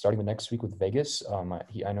 He's starting the next week with Vegas. I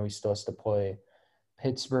know he still has to play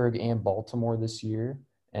Pittsburgh and Baltimore this year,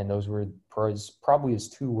 and those were probably his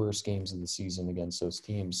two worst games of the season against those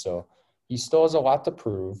teams. So he still has a lot to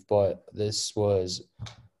prove, but this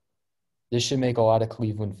should make a lot of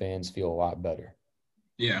Cleveland fans feel a lot better.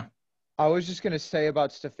 Yeah. I was just gonna say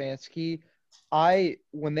about Stefanski.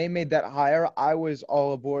 When they made that hire, I was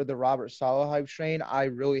all aboard the Robert Saleh hype train. I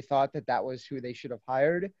really thought that was who they should have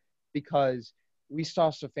hired because we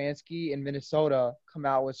saw Stefanski in Minnesota come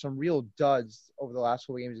out with some real duds over the last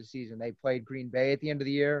 4 games of the season. They played Green Bay at the end of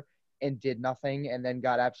the year and did nothing, and then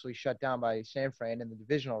got absolutely shut down by San Fran in the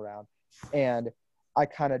divisional round. And I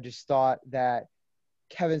kind of just thought that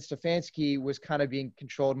Kevin Stefanski was kind of being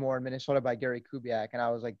controlled more in Minnesota by Gary Kubiak. And I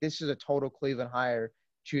was like, this is a total Cleveland hire,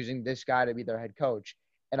 choosing this guy to be their head coach.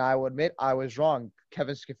 And I will admit I was wrong.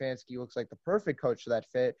 Kevin Stefanski looks like the perfect coach for that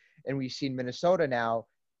fit. And we've seen Minnesota now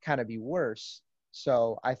kind of be worse.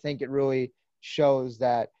 So I think it really shows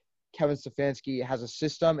that Kevin Stefanski has a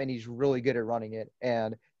system and he's really good at running it.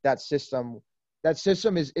 And that system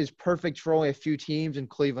is perfect for only a few teams, and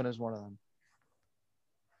Cleveland is one of them.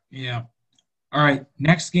 Yeah. All right,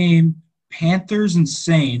 next game, Panthers and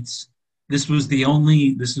Saints. This was the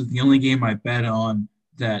only game I bet on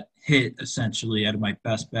that hit essentially out of my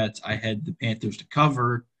best bets. I had the Panthers to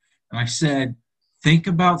cover, and I said, think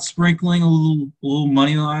about sprinkling a little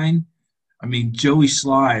money line. I mean, Joey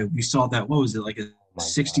Sly, we saw that. What was it, like a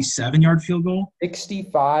 67-yard field goal?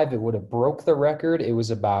 65. It would have broke the record. It was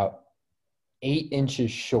about 8 inches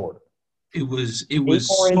short. It was 4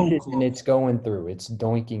 so inches, close. and it's going through. It's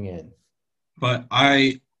doinking in. But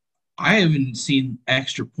I haven't seen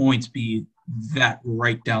extra points be that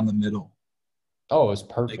right down the middle. Oh, it was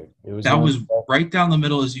perfect. It was that was right down the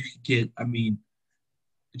middle as you could get. I mean,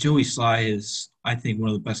 Joey Sly is, I think, one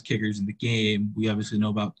of the best kickers in the game. We obviously know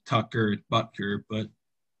about Tucker and Butker, but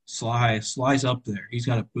Sly's up there. He's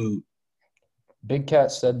got a boot. Big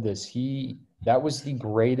Cat said this. That was the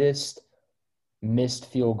greatest missed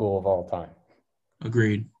field goal of all time.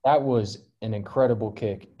 Agreed. That was an incredible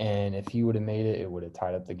kick, and if he would have made it, it would have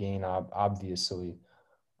tied up the game, obviously.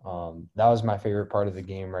 That was my favorite part of the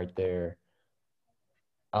game right there.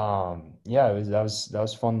 Yeah, that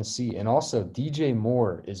was fun to see. And also, DJ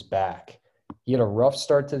Moore is back. He had a rough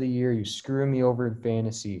start to the year. He was screwing me over in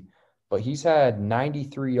fantasy, but he's had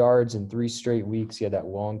 93 yards in 3 straight weeks. He had that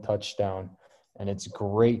long touchdown, and it's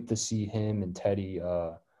great to see him and Teddy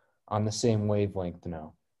on the same wavelength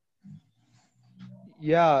now.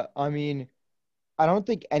 Yeah, I mean, I don't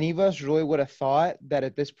think any of us really would have thought that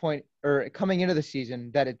at this point or coming into the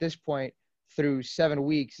season that at this point, through 7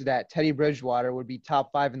 weeks, that Teddy Bridgewater would be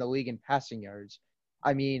top 5 in the league in passing yards.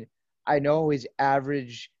 I mean, I know his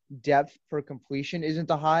average depth per completion isn't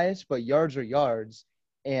the highest, but yards are yards.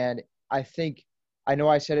 And I know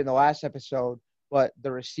I said it in the last episode, but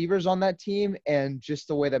the receivers on that team and just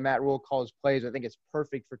the way that Matt Rule calls plays, I think it's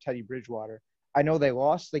perfect for Teddy Bridgewater. I know they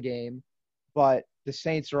lost the game, but the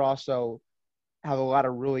Saints are also have a lot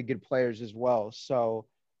of really good players as well. So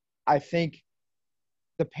I think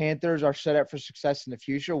the Panthers are set up for success in the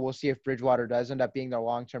future. We'll see if Bridgewater does end up being their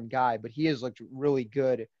long-term guy, but he has looked really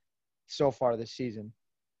good so far this season.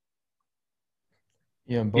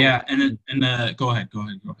 Yeah, Yeah, go ahead. I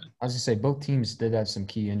was gonna say both teams did have some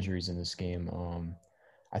key injuries in this game.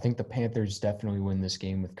 I think the Panthers definitely win this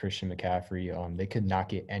game with Christian McCaffrey. They could not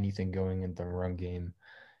get anything going in the run game,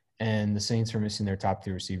 and the Saints are missing their top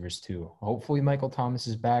 2 receivers too. Hopefully, Michael Thomas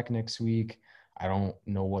is back next week. I don't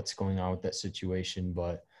know what's going on with that situation,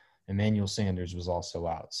 but Emmanuel Sanders was also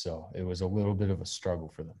out, so it was a little bit of a struggle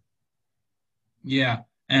for them. Yeah,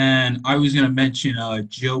 and I was going to mention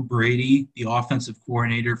Joe Brady, the offensive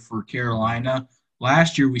coordinator for Carolina.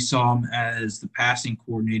 Last year, we saw him as the passing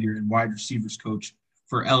coordinator and wide receivers coach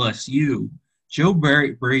for LSU. Joe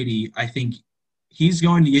Brady, I think he's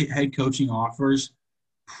going to get head coaching offers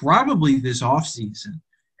probably this offseason.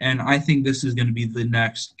 And I think this is going to be the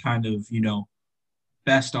next kind of,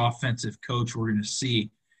 best offensive coach we're going to see.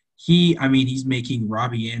 He's making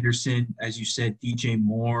Robbie Anderson, as you said, DJ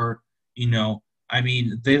Moore,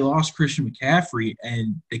 they lost Christian McCaffrey,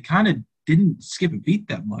 and they kind of didn't skip a beat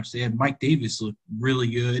that much. They had Mike Davis look really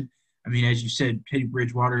good. As you said, Teddy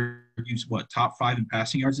Bridgewater, he was top 5 in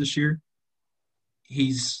passing yards this year.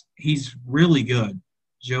 He's really good.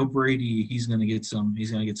 Joe Brady, he's gonna get some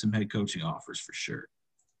head coaching offers for sure.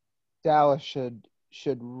 Dallas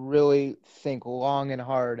should really think long and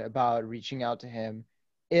hard about reaching out to him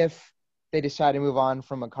if they decide to move on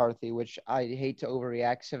from McCarthy, which I hate to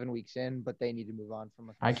overreact 7 weeks in, but they need to move on from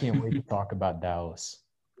McCarthy. I can't wait to talk about Dallas.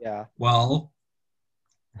 Yeah. Well,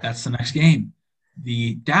 that's the next game.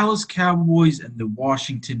 The Dallas Cowboys and the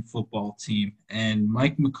Washington football team. And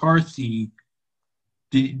Mike McCarthy,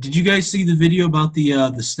 did you guys see the video about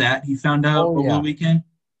the stat he found out over the weekend?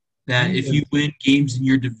 That if you win games in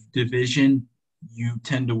your division, you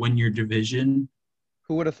tend to win your division.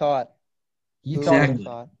 Who would have thought? He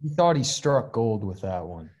thought he struck gold with that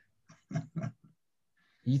one.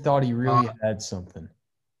 He thought he really had something.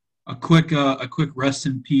 A quick rest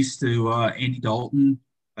in peace to Andy Dalton.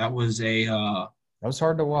 That was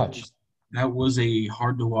hard to watch. That was a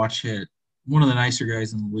hard to watch hit. One of the nicer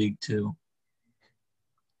guys in the league too.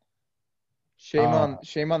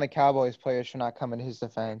 Shame on the Cowboys players for not coming to his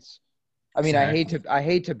defense. Exactly. I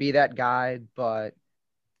hate to be that guy, but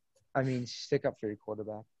stick up for your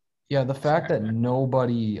quarterback. Yeah, the fact that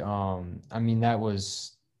nobody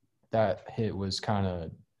that hit was kind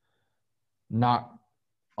of not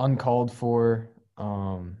uncalled for,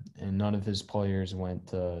 and none of his players went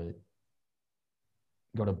to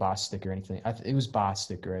go to Bostic or anything. It was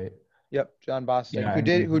Bostic, right? Yep, John Bostic, Yeah,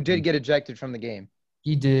 who did get ejected from the game.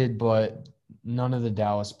 He did, but none of the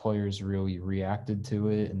Dallas players really reacted to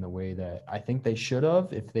it in the way that I think they should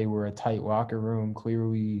have. If they were a tight locker room,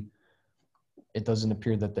 clearly it doesn't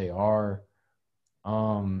appear that they are.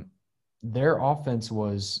 Their offense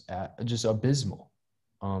was just abysmal.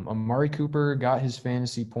 Amari Cooper got his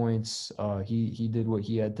fantasy points. He did what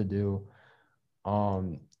he had to do.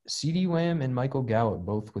 CeeDee Lamb and Michael Gallup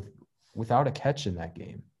both without a catch in that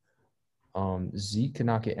game. Zeke could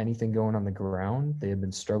not get anything going on the ground. They had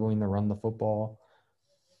been struggling to run the football.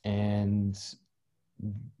 And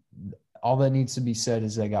all that needs to be said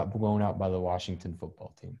is they got blown out by the Washington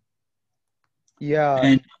football team. Yeah.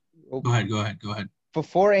 And go ahead.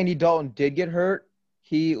 Before Andy Dalton did get hurt,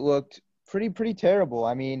 he looked pretty terrible.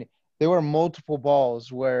 There were multiple balls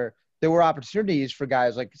where there were opportunities for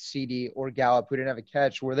guys like CeeDee or Gallup who didn't have a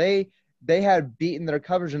catch where they had beaten their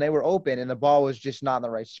coverage and they were open and the ball was just not in the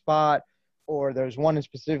right spot. Or there's one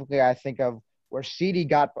specifically I think of where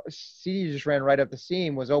CeeDee just ran right up the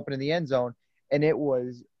seam, was open in the end zone, and it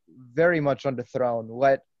was very much underthrown.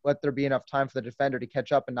 Let there be enough time for the defender to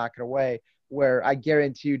catch up and knock it away, where I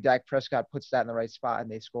guarantee you Dak Prescott puts that in the right spot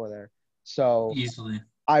and they score there. So easily.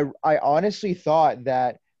 I honestly thought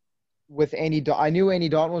that with I knew Andy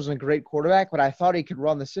Dalton was a great quarterback, but I thought he could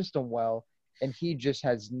run the system well, and he just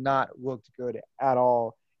has not looked good at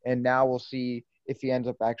all. And now we'll see if he ends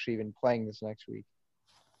up actually even playing this next week.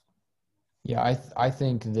 Yeah, I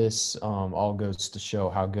think this all goes to show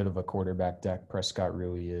how good of a quarterback Dak Prescott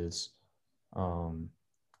really is.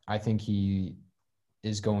 I think he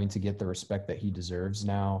is going to get the respect that he deserves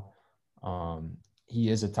now. He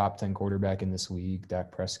is a top 10 quarterback in this league.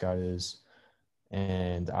 Dak Prescott is.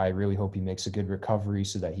 And I really hope he makes a good recovery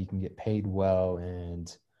so that he can get paid well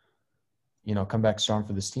and, come back strong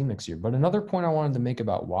for this team next year. But another point I wanted to make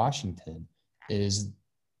about Washington is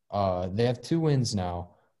they have 2 wins now.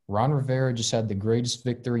 Ron Rivera just had the greatest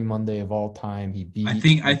victory Monday of all time. He beat.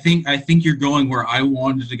 I think you're going where I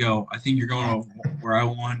wanted to go. I think you're going where I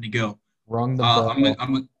wanted to go. Rung the bell.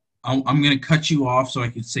 I'm gonna cut you off so I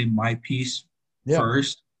can say my piece Yeah.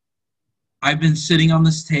 first. I've been sitting on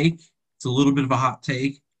this take. It's a little bit of a hot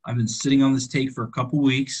take. I've been sitting on this take for a couple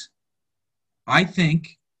weeks. I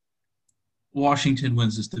think Washington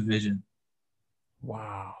wins this division.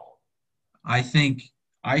 Wow. I think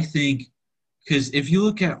because if you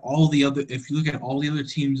look at all the other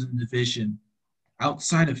teams in the division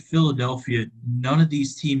outside of Philadelphia, none of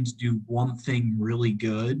these teams do one thing really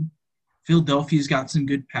good. Philadelphia's got some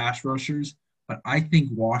good pass rushers, but I think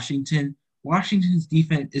Washington's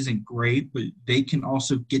defense isn't great, but they can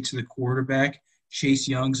also get to the quarterback. Chase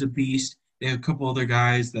Young's a beast. They have a couple other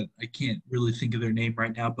guys that I can't really think of their name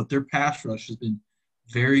right now, but their pass rush has been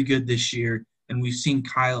very good this year. And we've seen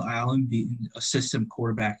Kyle Allen be an assistant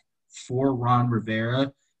quarterback for Ron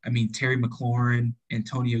Rivera. I mean, Terry McLaurin,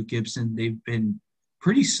 Antonio Gibson, they've been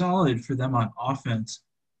pretty solid for them on offense.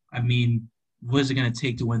 I mean, what is it going to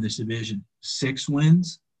take to win this division? 6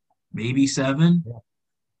 wins? Maybe 7? Yeah.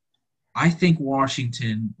 I think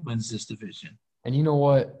Washington wins this division. And you know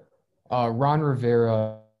what? Ron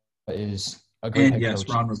Rivera is a great head coach.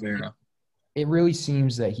 Ron Rivera. It really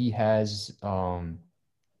seems that he has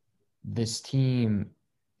this team.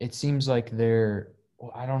 It seems like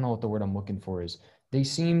I don't know what the word I'm looking for is. They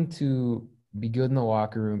seem to be good in the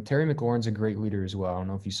locker room. Terry McLaurin's a great leader as well. I don't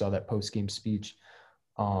know if you saw that post-game speech.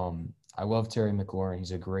 I love Terry McLaurin.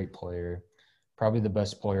 He's a great player, probably the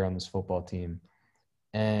best player on this football team.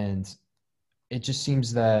 And it just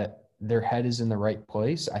seems that their head is in the right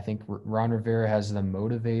place. I think Ron Rivera has them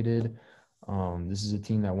motivated. This is a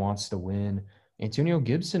team that wants to win. Antonio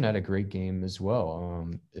Gibson had a great game as well.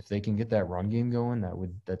 If they can get that run game going,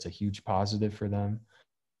 that's a huge positive for them.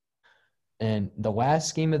 And the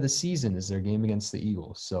last game of the season is their game against the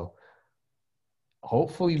Eagles. So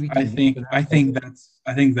hopefully we can. I think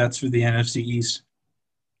that's for the NFC East.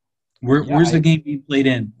 Where's the game being played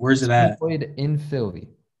in? Where's it at? Played in Philly.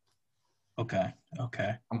 Okay.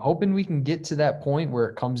 I'm hoping we can get to that point where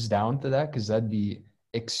it comes down to that because that'd be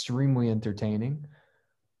extremely entertaining.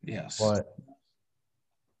 Yes. But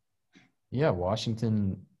yeah,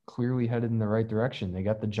 Washington clearly headed in the right direction. They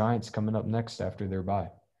got the Giants coming up next after their bye.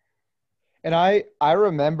 And I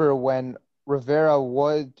remember when Rivera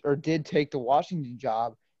did take the Washington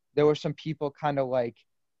job, there were some people kind of like,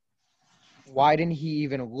 why didn't he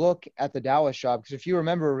even look at the Dallas job? Because if you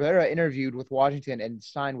remember, Rivera interviewed with Washington and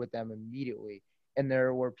signed with them immediately. And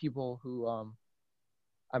there were people who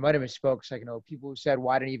I might have misspoke a second ago, people who said,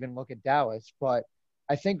 why didn't he even look at Dallas? But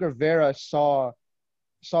I think Rivera saw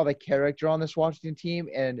the character on this Washington team,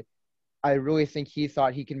 and I really think he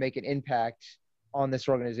thought he can make an impact on this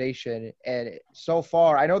organization. And so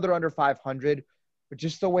far, I know they're under 500, but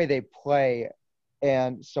just the way they play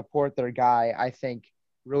and support their guy, I think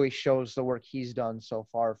really shows the work he's done so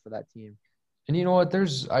far for that team. And you know what? I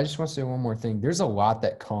just want to say one more thing. There's a lot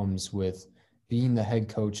that comes with being the head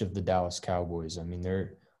coach of the Dallas Cowboys. I mean,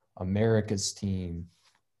 they're America's team,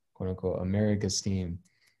 quote unquote, America's team.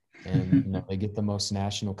 And they get the most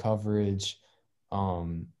national coverage.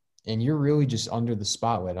 And you're really just under the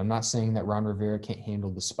spotlight. I'm not saying that Ron Rivera can't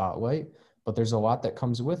handle the spotlight, but there's a lot that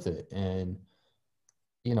comes with it. And,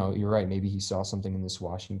 you're right. Maybe he saw something in this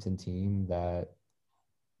Washington team that,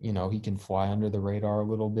 he can fly under the radar a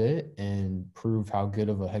little bit and prove how good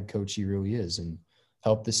of a head coach he really is and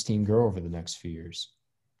help this team grow over the next few years.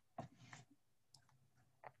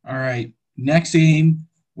 All right. Next game,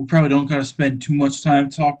 we probably don't got to spend too much time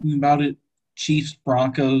talking about it. Chiefs,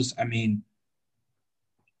 Broncos. I mean,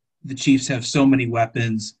 the Chiefs have so many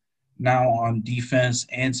weapons now on defense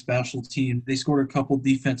and special teams. They scored a couple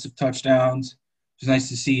defensive touchdowns. It was nice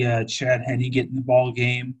to see Chad Henne get in the ball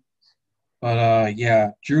game. But,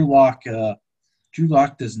 Drew Lock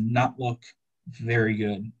does not look very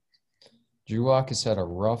good. Drew Lock has had a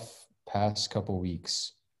rough past couple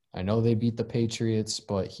weeks. I know they beat the Patriots,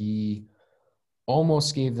 but he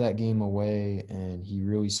almost gave that game away, and he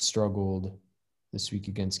really struggled this week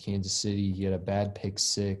against Kansas City. He had a bad pick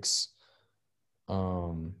 6.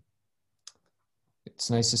 It's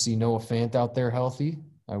nice to see Noah Fant out there healthy,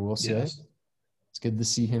 I will say. Yes. It's good to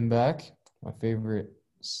see him back. My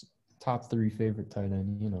top 3 favorite tight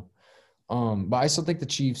end, But I still think the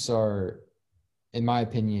Chiefs are, in my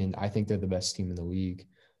opinion, I think they're the best team in the league.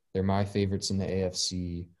 They're my favorites in the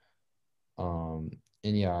AFC. And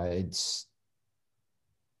yeah,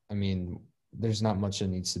 there's not much that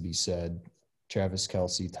needs to be said. Travis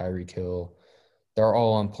Kelce, Tyreek Hill, they're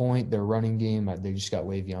all on point. Their running game, they just got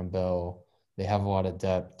Le'Veon Bell. They have a lot of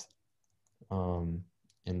depth. And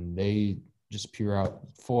they just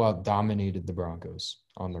full out dominated the Broncos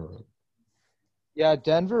on the road. Yeah,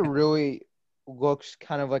 Denver really looks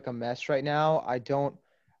kind of like a mess right now. I don't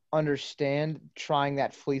understand trying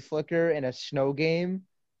that flea flicker in a snow game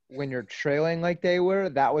when you're trailing like they were.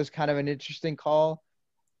 That was kind of an interesting call.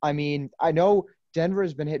 I mean, I know Denver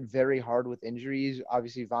has been hit very hard with injuries.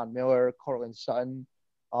 Obviously, Von Miller, Cortland Sutton.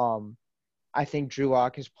 I think Drew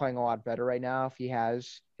Lock is playing a lot better right now if he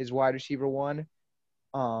has his wide receiver one.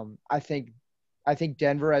 I think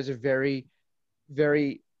Denver has a very,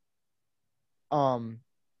 very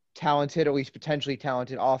talented, at least potentially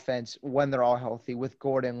talented offense when they're all healthy with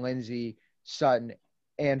Gordon, Lindsey, Sutton,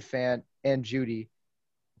 and Fant and Judy.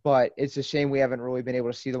 But it's a shame we haven't really been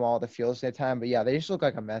able to see them all at the field at that time. But yeah, they just look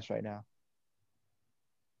like a mess right now.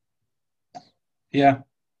 Yeah.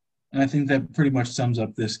 And I think that pretty much sums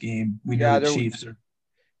up this game. We know the Chiefs are.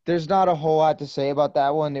 There's not a whole lot to say about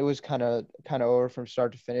that one. It was kind of over from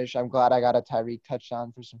start to finish. I'm glad I got a Tyreek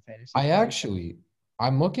touchdown for some fantasy.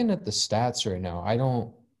 I'm looking at the stats right now.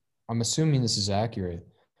 I'm assuming this is accurate,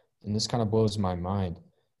 and this kind of blows my mind.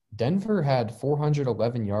 Denver had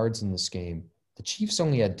 411 yards in this game. The Chiefs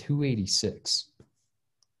only had 286.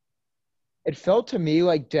 It felt to me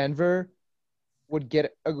like Denver would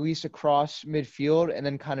get at least across midfield and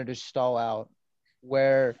then kind of just stall out,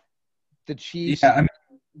 where the Chiefs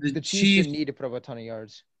the Chiefs didn't need to put up a ton of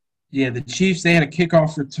yards. Yeah, the Chiefs, they had a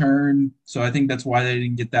kickoff return, so I think that's why they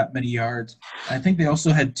didn't get that many yards. I think they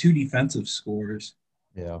also had 2 defensive scores.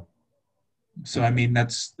 Yeah. So, I mean,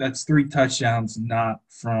 that's 3 touchdowns, not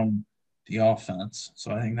from the offense.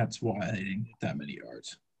 So I think that's why they didn't get that many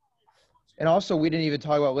yards. And also, we didn't even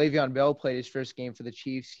talk about Le'Veon Bell played his first game for the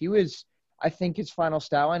Chiefs. I think his final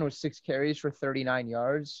stat line was 6 carries for 39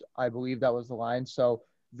 yards. I believe that was the line. So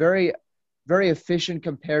very, very efficient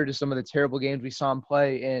compared to some of the terrible games we saw him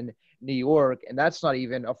play in New York. And that's not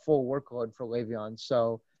even a full workload for Le'Veon.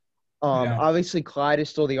 So obviously Clyde is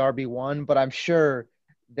still the RB1, but I'm sure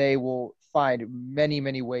they will find many,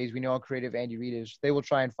 many ways. We know how creative Andy Reid is. They will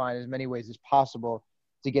try and find as many ways as possible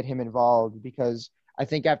to get him involved, because I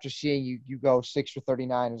think after seeing you go 6 for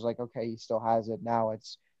 39, it's like, okay, he still has it. Now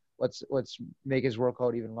let's make his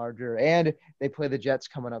workload even larger. And they play the Jets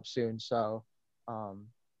coming up soon. So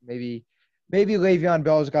maybe Le'Veon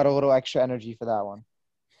Bell's got a little extra energy for that one.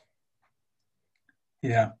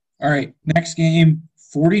 Yeah. All right. Next game,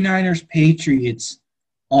 49ers Patriots.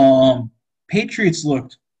 Patriots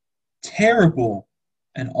looked terrible.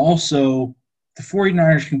 And also the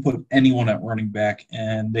 49ers can put anyone at running back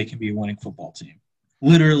and they can be a winning football team.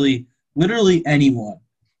 Literally anyone.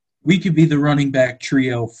 We could be the running back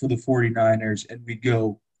trio for the 49ers and we'd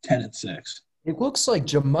go 10-6. It looks like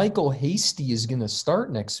JaMycal Hasty is going to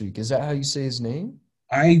start next week. Is that how you say his name?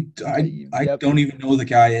 I don't even know who the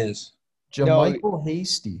guy is. JaMycal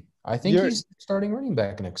Hasty. I think he's starting running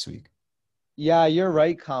back next week. Yeah, you're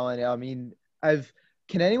right, Colin. I mean,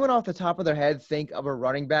 can anyone off the top of their head think of a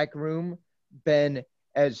running back room been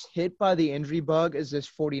as hit by the injury bug as this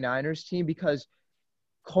 49ers team? Because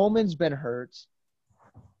Coleman's been hurt.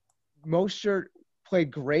 Mostert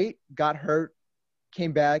played great, got hurt,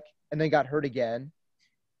 came back, and then got hurt again.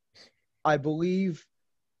 I believe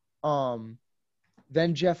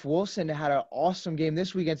then Jeff Wilson had an awesome game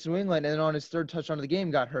this week against New England, and then on his 3rd touchdown of the game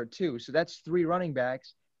got hurt too. So that's 3 running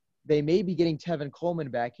backs. They may be getting Tevin Coleman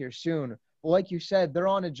back here soon. But like you said, they're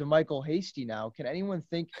on a JaMycal Hasty now. Can anyone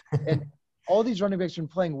think – and all these running backs have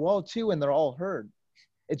been playing well too, and they're all hurt.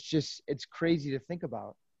 It's crazy to think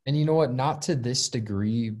about. And you know what? Not to this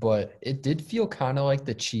degree, but it did feel kind of like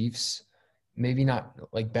the Chiefs, maybe not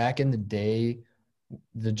like back in the day,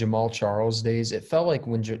 the Jamal Charles days. It felt like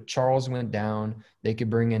when Charles went down, they could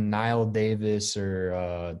bring in Nile Davis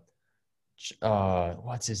or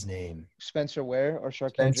what's his name? Spencer Ware or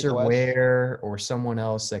Spencer Ware or someone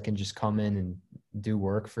else that can just come in and do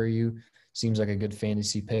work for you. Seems like a good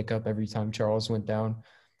fantasy pickup every time Charles went down.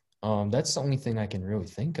 That's the only thing I can really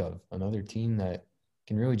think of. Another team that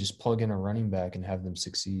can really just plug in a running back and have them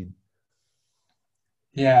succeed.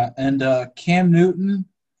 Yeah, and Cam Newton,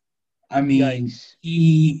 I mean, yikes.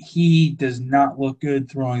 He does not look good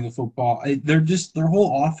throwing the football. Their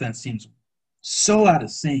whole offense seems so out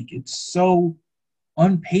of sync. It's so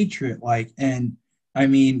unpatriot-like. And I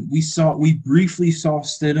mean, we briefly saw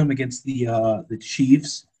Stidham against the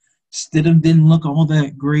Chiefs. Stidham didn't look all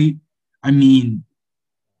that great. I mean,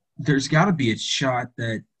 there's got to be a shot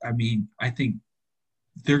that I mean, I think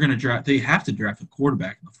they're going to draft. They have to draft a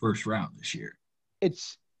quarterback in the first round this year.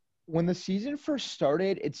 It's when the season first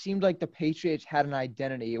started, it seemed like the Patriots had an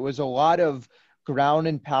identity. It was a lot of ground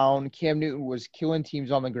and pound. Cam Newton was killing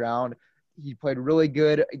teams on the ground. He played really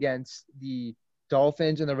good against the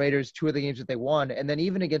Dolphins and the Raiders, two of the games that they won, and then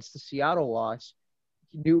even against the Seattle loss,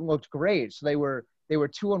 Newton looked great. So they were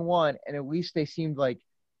 2-1, and at least they seemed like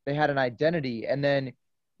they had an identity. And then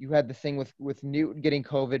you had the thing with Newton getting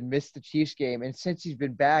COVID, missed the Chiefs game, and since he's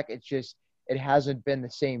been back, it hasn't been the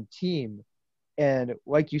same team. And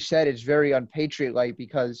like you said, it's very unpatriot-like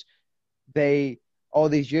because they all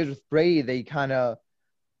these years with Brady,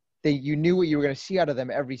 you knew what you were going to see out of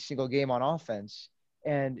them every single game on offense.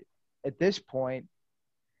 And at this point,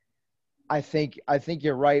 I think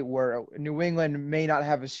you're right. Where New England may not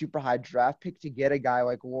have a super high draft pick to get a guy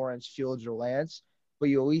like Lawrence, Fields, or Lance, but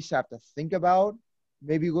you at least have to think about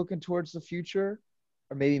maybe looking towards the future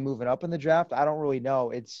or maybe moving up in the draft. I don't really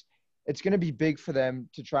know. It's going to be big for them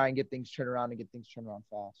to try and get things turned around and get things turned around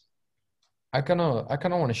fast. I kind of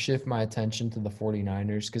want to shift my attention to the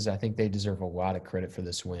 49ers because I think they deserve a lot of credit for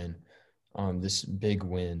this win, this big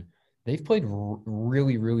win. They've played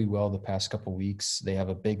really, really well the past couple weeks. They have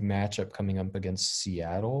a big matchup coming up against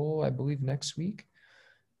Seattle, I believe, next week.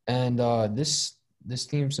 And this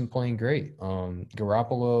team's been playing great.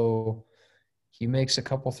 Garoppolo, he makes a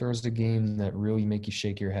couple throws a game that really make you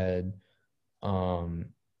shake your head.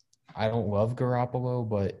 I don't love Garoppolo,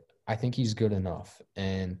 but I think he's good enough.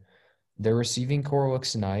 And their receiving core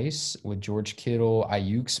looks nice with George Kittle.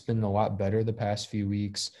 Ayuk's been a lot better the past few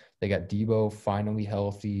weeks. They got Debo finally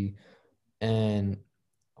healthy. And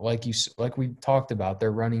like we talked about,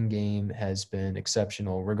 their running game has been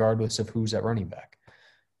exceptional regardless of who's at running back.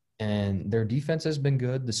 And their defense has been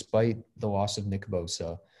good despite the loss of Nick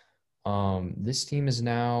Bosa. This team is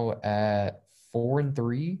now at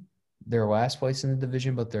 4-3. They're last place in the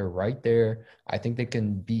division, but they're right there. I think they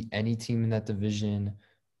can beat any team in that division.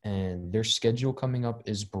 And their schedule coming up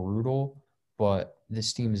is brutal, but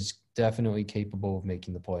this team is definitely capable of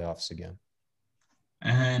making the playoffs again.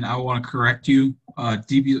 And I want to correct you.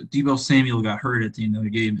 Debo Samuel got hurt at the end of the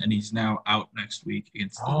game, and he's now out next week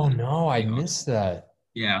against the Oh, no, I Seahawks. missed that.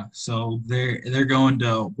 Yeah, so they're going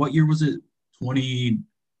to – what year was it?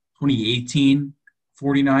 2018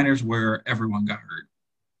 49ers where everyone got hurt.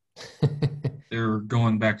 They're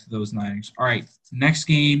going back to those Niners. All right, next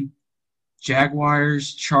game,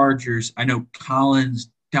 Jaguars, Chargers. I know Colin's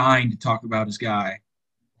dying to talk about his guy.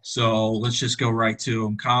 So let's just go right to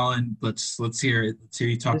him. Colin, let's hear it. Let's hear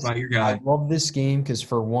you talk about your guy. I love this game because,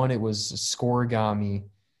 for one, it was scoregami,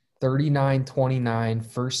 39-29,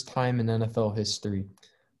 first time in NFL history.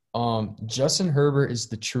 Justin Herbert is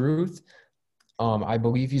the truth. I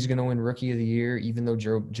believe he's going to win Rookie of the Year, even though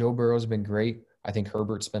Joe Burrow's been great. I think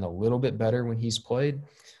Herbert's been a little bit better when he's played.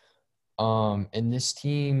 And this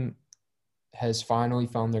team has finally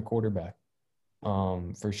found their quarterback,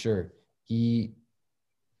 for sure. He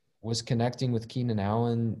was connecting with Keenan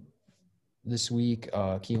Allen this week.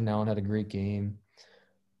 Keenan Allen had a great game.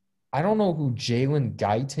 I don't know who Jalen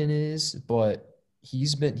Guyton is, but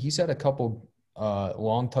he's had a couple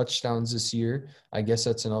long touchdowns this year. I guess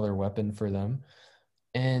that's another weapon for them.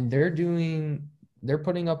 And they're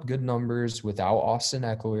putting up good numbers without Austin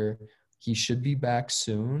Eckler. He should be back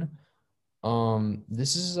soon.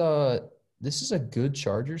 This is a good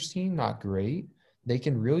Chargers team, not great.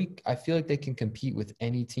 I feel like they can compete with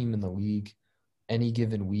any team in the league any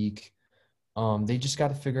given week. They just got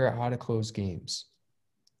to figure out how to close games.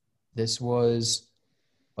 This was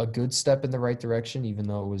a good step in the right direction, even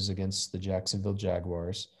though it was against the Jacksonville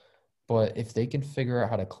Jaguars. But if they can figure out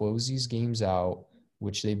how to close these games out,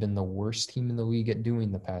 which they've been the worst team in the league at doing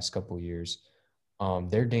the past couple of years,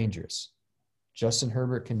 they're dangerous. Justin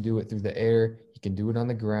Herbert can do it through the air. He can do it on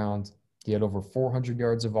the ground. He had over 400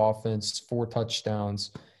 yards of offense, 4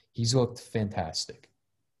 touchdowns. He's looked fantastic.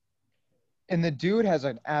 And the dude has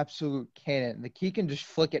an absolute cannon. Like, he can just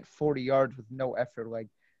flick it 40 yards with no effort. Like,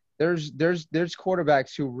 there's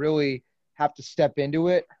quarterbacks who really have to step into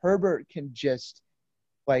it. Herbert can just,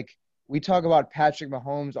 like, we talk about Patrick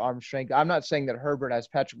Mahomes' arm strength. I'm not saying that Herbert has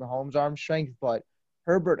Patrick Mahomes' arm strength, but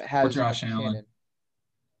Herbert has Or Josh a Allen. cannon.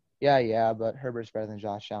 Yeah, but Herbert's better than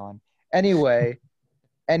Josh Allen. Anyway,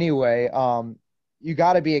 you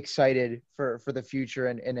got to be excited for the future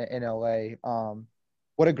in LA.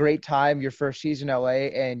 What a great time, your first season in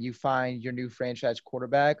LA, and you find your new franchise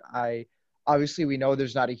quarterback. Obviously, we know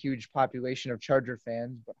there's not a huge population of Charger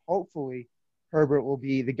fans, but hopefully Herbert will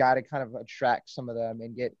be the guy to kind of attract some of them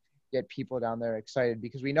and get people down there excited,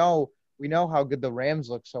 because we know how good the Rams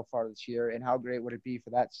look so far this year, and how great would it be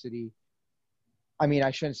for that city. I mean,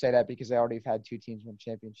 I shouldn't say that because they already have had two teams win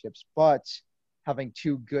championships, but having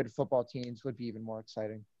two good football teams would be even more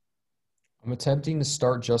exciting. I'm attempting to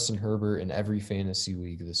start Justin Herbert in every fantasy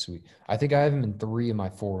league this week. I think I have him in 3 of my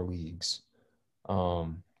 4 leagues.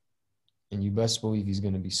 And you best believe he's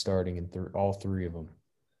going to be starting in all 3 of them.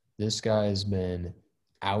 This guy has been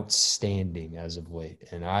outstanding as of late.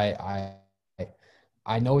 And I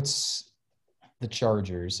know it's the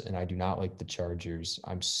Chargers, and I do not like the Chargers.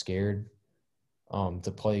 I'm scared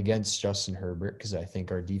to play against Justin Herbert because I think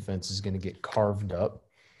our defense is going to get carved up.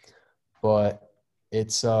 But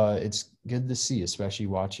it's good to see, especially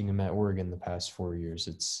watching him at Oregon the past 4 years.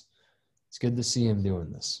 It's good to see him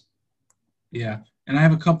doing this. Yeah, and I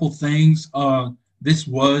have a couple things. This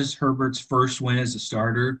was Herbert's first win as a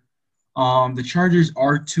starter. The Chargers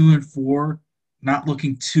are 2-4, not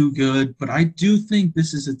looking too good, but I do think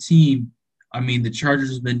this is a team. I mean, the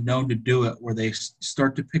Chargers have been known to do it where they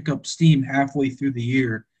start to pick up steam halfway through the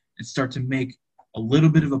year and start to make a little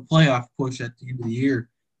bit of a playoff push at the end of the year.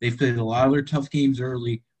 They've played a lot of their tough games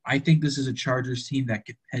early. I think this is a Chargers team that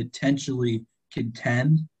could potentially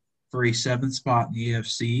contend for a 7th spot in the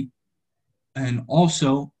AFC. And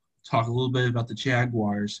also talk a little bit about the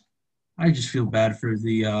Jaguars. I just feel bad for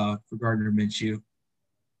Gardner Minshew.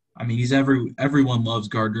 I mean, everyone loves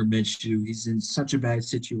Gardner Minshew. He's in such a bad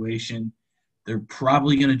situation. They're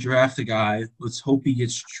probably going to draft a guy. Let's hope he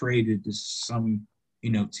gets traded to some,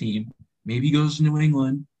 team. Maybe he goes to New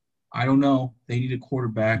England. I don't know. They need a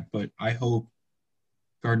quarterback, but I hope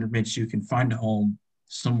Gardner Minshew can find a home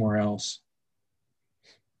somewhere else.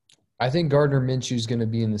 I think Gardner Minshew is going to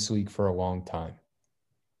be in this league for a long time.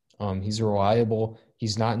 He's reliable.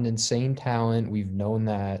 He's not an insane talent. We've known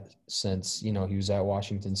that since, he was at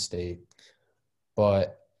Washington State.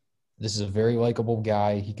 But this is a very likable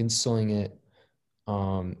guy. He can sling it.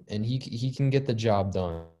 And he can get the job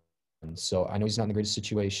done. So I know he's not in the greatest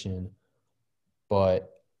situation,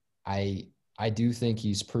 but I do think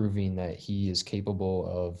he's proving that he is capable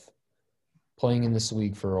of playing in this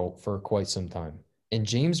league for quite some time. And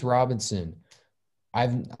James Robinson,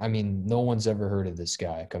 no one's ever heard of this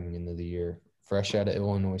guy coming into the year. Fresh out of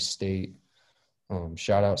Illinois State.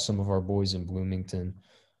 Shout out some of our boys in Bloomington.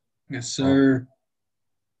 Yes, sir.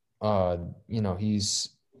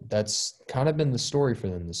 That's kind of been the story for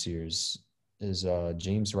them this year is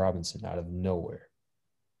James Robinson out of nowhere.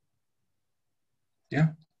 Yeah.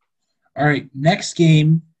 All right, next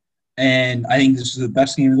game, and I think this is the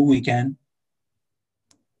best game of the weekend.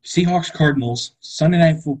 Seahawks-Cardinals, Sunday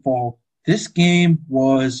Night Football. This game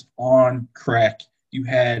was on crack. You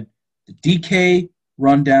had the DK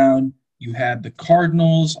rundown. You had the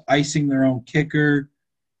Cardinals icing their own kicker.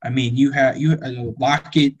 I mean,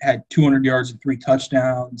 Lockett had 200 yards and 3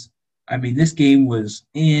 touchdowns. I mean, this game was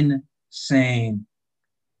insane.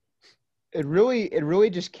 It really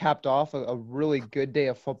just capped off a really good day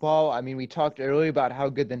of football. I mean, we talked earlier about how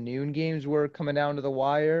good the noon games were coming down to the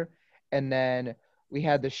wire, and then we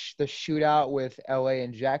had the shootout with LA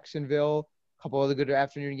and Jacksonville, a couple other good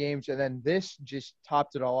afternoon games, and then this just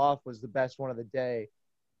topped it all off, was the best one of the day.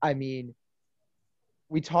 I mean,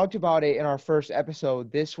 we talked about it in our first episode.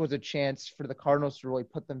 This was a chance for the Cardinals to really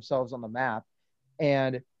put themselves on the map,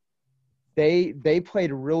 and they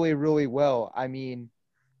played really, really well. I mean,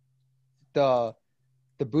 the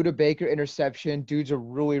Budda Baker interception, dude's a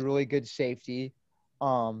really, really good safety.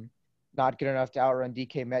 Not good enough to outrun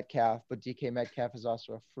DK Metcalf, but DK Metcalf is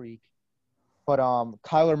also a freak. But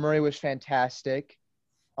Kyler Murray was fantastic.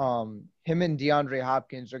 Him and DeAndre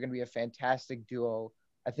Hopkins are going to be a fantastic duo.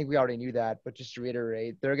 I think we already knew that, but just to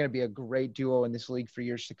reiterate, they're going to be a great duo in this league for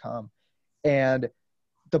years to come. And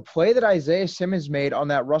the play that Isaiah Simmons made on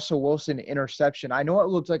that Russell Wilson interception, I know it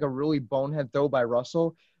looked like a really bonehead throw by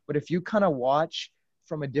Russell, but if you kind of watch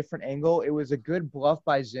from a different angle, it was a good bluff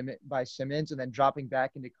by Simmons and then dropping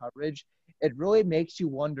back into coverage. It really makes you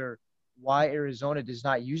wonder why Arizona does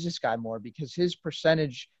not use this guy more, because his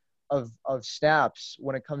percentage of snaps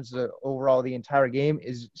when it comes to overall the entire game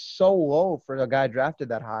is so low for a guy drafted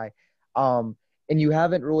that high. And you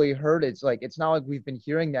haven't really heard it's not like we've been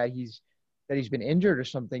hearing that he's been injured or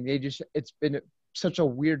something. It's been such a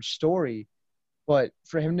weird story. But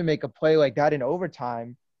for him to make a play like that in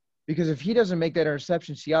overtime, because if he doesn't make that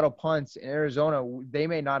interception, Seattle punts, in Arizona, they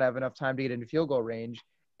may not have enough time to get into field goal range,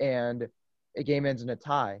 and a game ends in a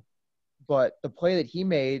tie. But the play that he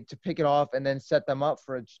made to pick it off and then set them up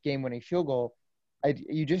for a game-winning field goal,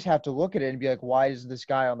 you just have to look at it and be like, why is this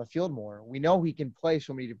guy on the field more? We know he can play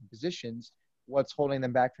so many different positions. What's holding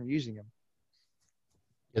them back from using him?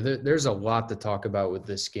 Yeah, there's a lot to talk about with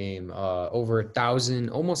this game. Over 1,000,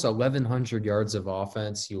 almost 1,100 yards of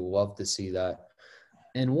offense. You'll love to see that.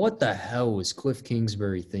 And what the hell was Cliff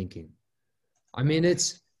Kingsbury thinking? I mean,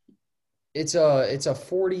 it's a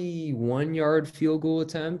 41-yard field goal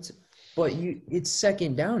attempt, but it's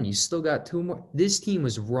second down. You still got two more. This team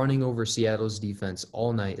was running over Seattle's defense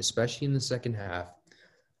all night, especially in the second half.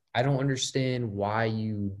 I don't understand why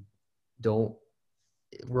you don't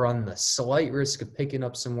run the slight risk of picking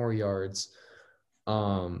up some more yards.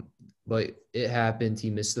 But it happened. He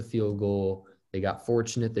missed the field goal. They got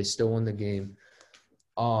fortunate. They still won the game.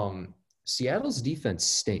 Seattle's defense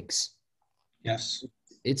stinks. Yes.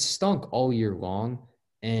 It's stunk all year long,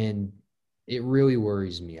 and it really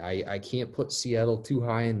worries me. I can't put Seattle too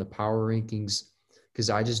high in the power rankings because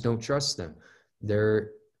I just don't trust them.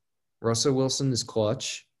 Russell Wilson is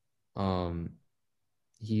clutch.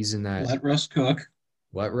 He's in that. Let Russ cook.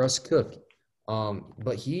 Let Russ cook.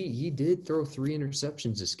 But he did throw 3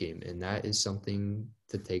 interceptions this game, and that is something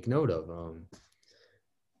to take note of.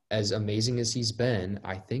 As amazing as he's been,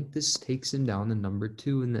 I think this takes him down to number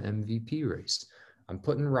 2 in the MVP race. I'm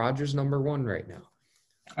putting Rodgers number 1 right now.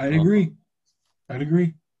 I'd agree. And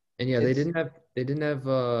yeah, they didn't have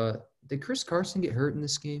did Chris Carson get hurt in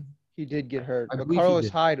this game? He did get hurt. I But believe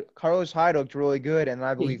he did. Carlos Hyde looked really good, and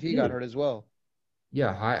I believe he got did. hurt as well.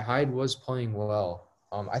 Yeah, Hyde was playing well.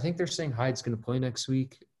 I think they're saying Hyde's going to play next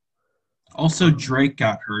week. Also, Drake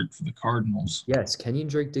got hurt for the Cardinals. Yes, Kenyon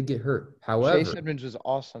Drake did get hurt. However, Chase Edmonds was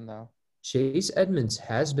awesome, though. Chase Edmonds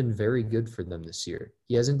has been very good for them this year.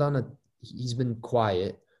 He's been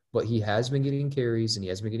quiet, but he has been getting carries and he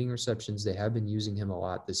has been getting receptions. They have been using him a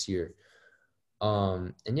lot this year.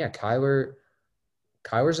 And yeah,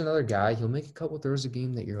 Kyler's another guy. He'll make a couple throws a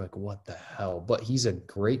game that you're like, what the hell? But he's a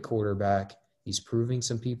great quarterback. He's proving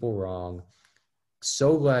some people wrong.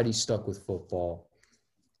 So glad he stuck with football.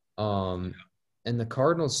 And the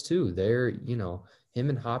Cardinals too, him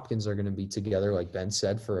and Hopkins are going to be together, like Ben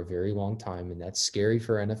said, for a very long time, and that's scary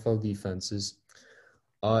for NFL defenses.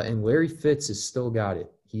 And Larry Fitz has still got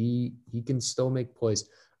it. He can still make plays.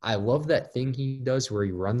 I love that thing he does where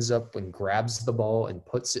he runs up and grabs the ball and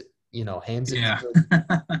puts it, hands it. Yeah.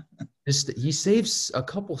 He saves a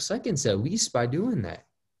couple seconds at least by doing that.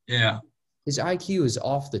 Yeah. His IQ is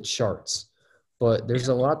off the charts. But there's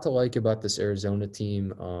a lot to like about this Arizona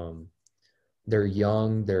team. They're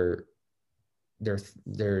young. They're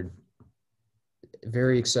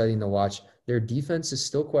very exciting to watch. Their defense is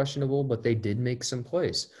still questionable, but they did make some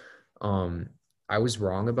plays. I was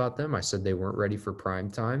wrong about them. I said they weren't ready for prime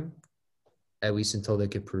time, at least until they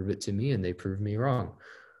could prove it to me, and they proved me wrong.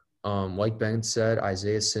 Like Ben said,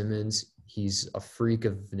 Isaiah Simmons, he's a freak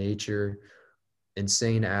of nature,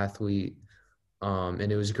 insane athlete.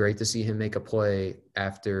 And it was great to see him make a play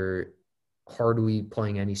after hardly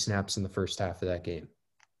playing any snaps in the first half of that game.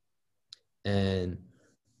 And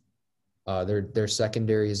their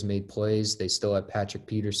secondary has made plays. They still have Patrick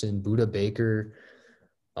Peterson, Budda Baker.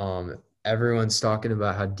 Everyone's talking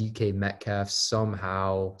about how DK Metcalf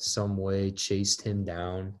somehow, some way chased him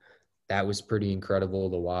down. That was pretty incredible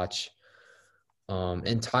to watch.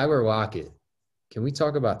 And Tyler Lockett. Can we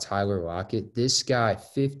talk about Tyler Lockett? This guy,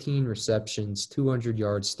 15 receptions, 200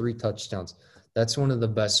 yards, 3 touchdowns. That's one of the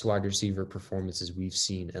best wide receiver performances we've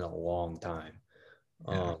seen in a long time.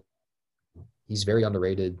 He's very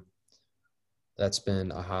underrated. That's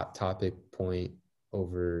been a hot topic point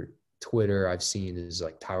over Twitter. I've seen is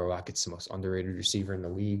like Tyler Lockett's the most underrated receiver in the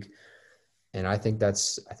league. And I think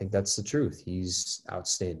that's the truth. He's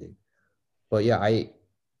outstanding. But yeah,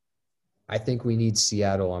 I think we need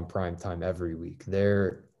Seattle on primetime every week.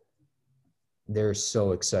 They're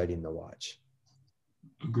so exciting to watch.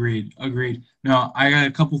 Agreed. Now, I got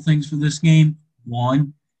a couple things for this game.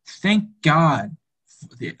 One, thank God.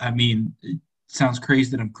 I mean, it sounds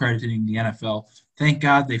crazy that I'm crediting the NFL. Thank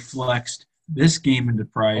God they flexed this game into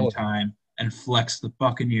prime time and flexed the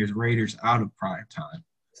Buccaneers Raiders out of prime time.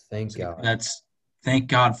 Thank God. Thank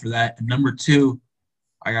God for that. And number 2,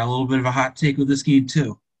 I got a little bit of a hot take with this game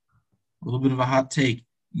too. A little bit of a hot take.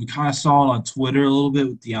 You kind of saw it on Twitter a little bit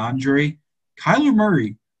with DeAndre. Kyler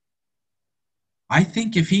Murray, I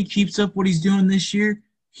think if he keeps up what he's doing this year,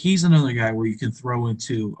 he's another guy where you can throw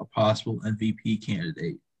into a possible MVP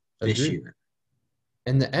candidate this year.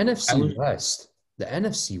 And the NFC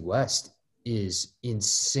West is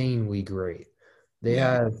insanely great. They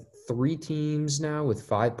have 3 teams now with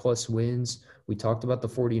 5+ wins. We talked about the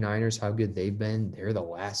 49ers, how good they've been. They're the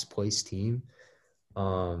last place team.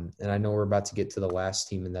 And I know we're about to get to the last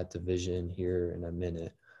team in that division here in a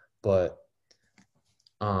minute, but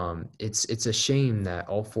it's a shame that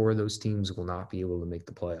all 4 of those teams will not be able to make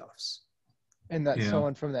the playoffs. And that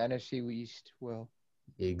someone from the NFC East will.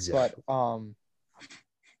 Exactly. But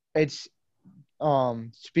it's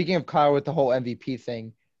speaking of Kyler with the whole MVP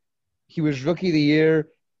thing, he was rookie of the year,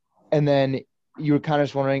 and then you were kind of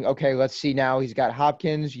just wondering, okay, let's see now. He's got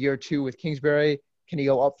Hopkins, year 2 with Kingsbury. Can he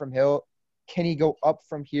go up from Hill? Can he go up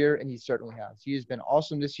from here? And he certainly has. He has been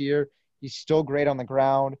awesome this year. He's still great on the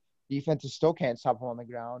ground. Defenses still can't stop him on the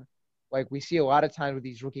ground. Like we see a lot of times with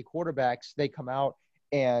these rookie quarterbacks, they come out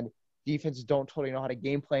and defenses don't totally know how to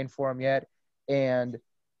game plan for him yet, and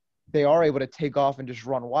they are able to take off and just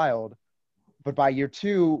run wild. But by year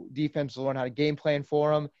 2, defenses will learn how to game plan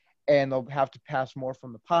for him, and they'll have to pass more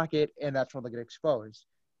from the pocket, and that's when they'll get exposed.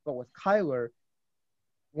 But with Kyler,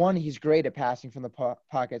 one, he's great at passing from the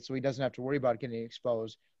pocket, so he doesn't have to worry about getting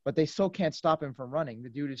exposed. But they still can't stop him from running. The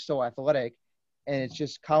dude is so athletic, and it's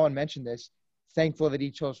just Colin mentioned this. Thankful that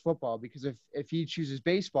he chose football, because if he chooses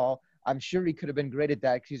baseball, I'm sure he could have been great at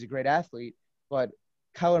that because he's a great athlete. But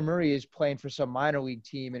Kyler Murray is playing for some minor league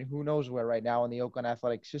team, and who knows where right now in the Oakland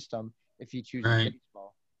athletic system if he chooses Right.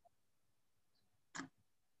 baseball.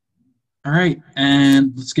 All right,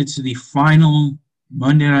 and let's get to the final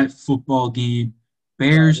Monday Night Football game,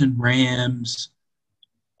 Bears and Rams.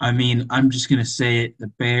 I mean, I'm just going to say it. The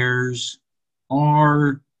Bears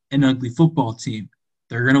are an ugly football team.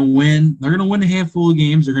 They're going to win. They're going to win a handful of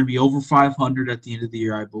games. They're going to be over 500 at the end of the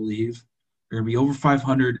year, I believe. They're going to be over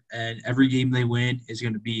 500, and every game they win is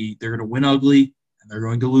going to be – they're going to win ugly, and they're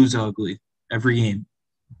going to lose ugly every game.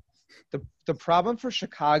 The problem for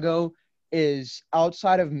Chicago is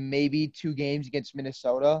outside of maybe 2 games against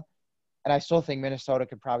Minnesota, and I still think Minnesota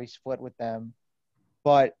could probably split with them.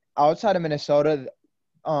 But outside of Minnesota,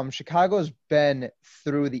 Chicago's been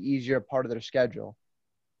through the easier part of their schedule.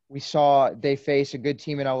 We saw they face a good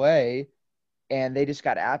team in LA, and they just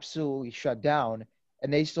got absolutely shut down.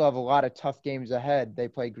 And they still have a lot of tough games ahead. They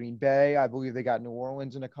play Green Bay. I believe they got New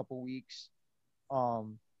Orleans in a couple weeks.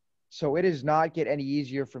 So it does not get any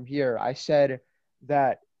easier from here. I said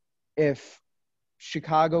that if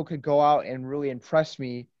Chicago could go out and really impress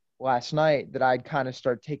me last night, that I'd kind of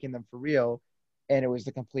start taking them for real. And it was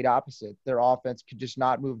the complete opposite. Their offense could just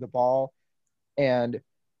not move the ball. And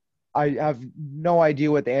I have no idea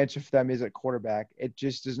what the answer for them is at quarterback. It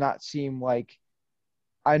just does not seem like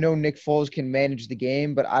 – I know Nick Foles can manage the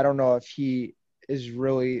game, but I don't know if he is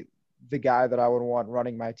really the guy that I would want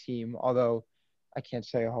running my team, although I can't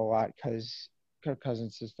say a whole lot because Kirk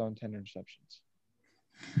Cousins has thrown 10 interceptions.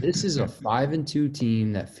 This is a 5-2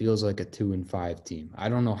 team that feels like a 2-5 team. I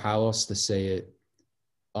don't know how else to say it.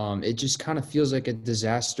 It just kind of feels like a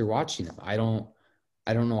disaster watching them. I don't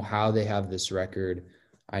know how they have this record.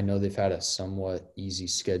 I know they've had a somewhat easy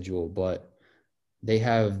schedule, but they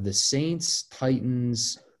have the Saints,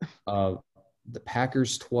 Titans, the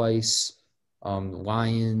Packers twice,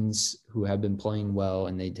 Lions, who have been playing well,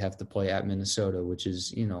 and they'd have to play at Minnesota, which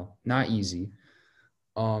is, not easy.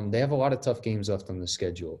 They have a lot of tough games left on the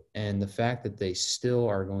schedule. And the fact that they still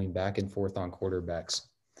are going back and forth on quarterbacks,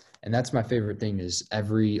 and that's my favorite thing, is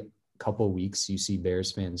every couple of weeks you see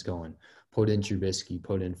Bears fans going, put in Trubisky,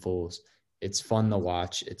 put in Foles. It's fun to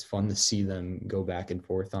watch. It's fun to see them go back and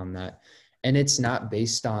forth on that. And it's not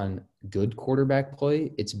based on good quarterback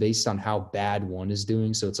play. It's based on how bad one is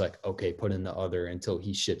doing. So it's like, okay, put in the other until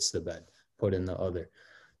he shits the bed. Put in the other.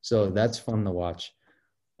 So that's fun to watch.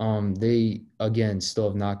 They, again, still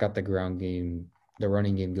have not got the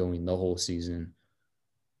running game going the whole season.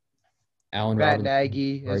 Matt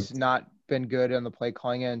Nagy has not been good on the play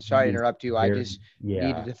calling end. Sorry to interrupt you. I just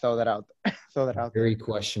needed to throw that out there. Very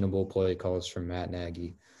questionable play calls from Matt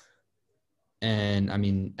Nagy. And, I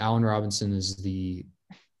mean, Allen Robinson is the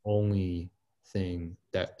only thing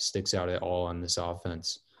that sticks out at all on this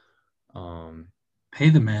offense. Pay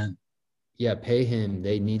the man. Yeah, pay him.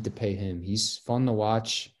 They need to pay him. He's fun to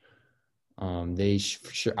watch. I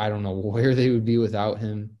don't know where they would be without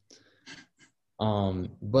him.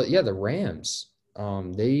 But, yeah, the Rams,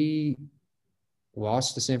 they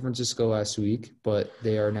lost to San Francisco last week, but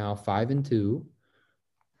they are now 5-2.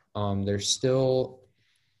 They're still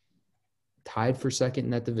tied for second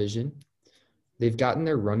in that division. They've gotten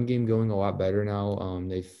their run game going a lot better now.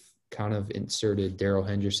 They've kind of inserted Darrell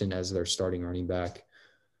Henderson as their starting running back.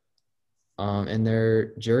 And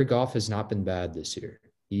Jared Goff has not been bad this year.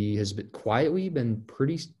 He has quietly been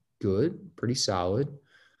pretty good, pretty solid.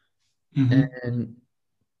 Mm-hmm.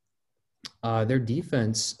 And their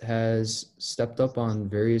defense has stepped up on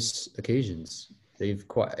various occasions.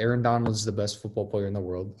 Aaron Donald is the best football player in the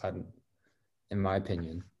world, in my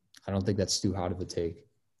opinion. I don't think that's too hot of a take.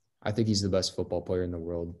 I think he's the best football player in the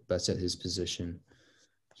world, best at his position.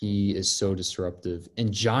 He is so disruptive.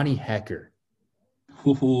 And Johnny Hekker.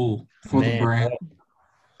 For the brand.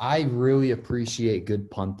 I really appreciate good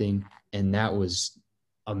punting, and that was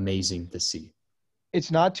amazing to see.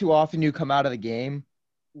 it's not too often you come out of the game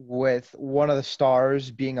with one of the stars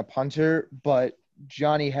being a punter, but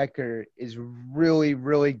Johnny Hecker is really,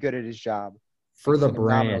 really good at his job. for Like the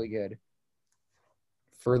brand. phenomenally good.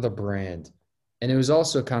 For the brand. And it was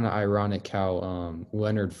also kind of ironic how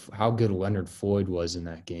good Leonard Floyd was in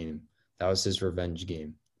that game. That was his revenge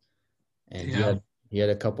game. And Yeah. he had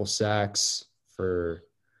a couple sacks for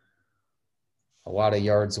a lot of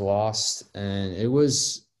yards lost, and it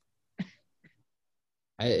was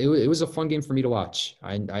a fun game for me to watch.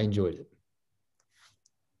 I enjoyed it.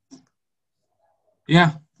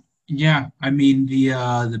 Yeah. Yeah. I mean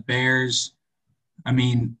the Bears, I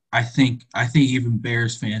mean, I think even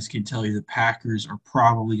Bears fans can tell you the Packers are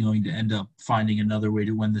probably going to end up finding another way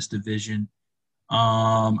to win this division.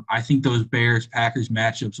 I think those Bears Packers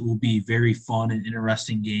matchups will be very fun and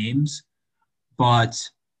interesting games, but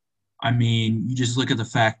I mean, you just look at the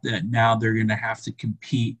fact that now they're going to have to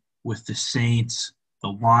compete with the Saints, the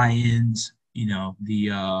Lions,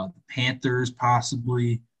 the Panthers,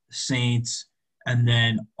 possibly the Saints, and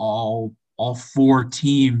then all four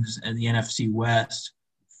teams in the NFC West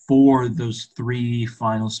for those three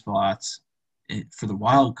final spots for the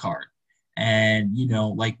wild card. And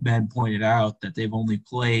like Ben pointed out, that they've only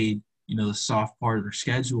played the soft part of their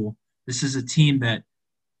schedule. This is a team that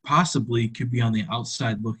possibly could be on the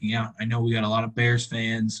outside looking out. I know we got a lot of Bears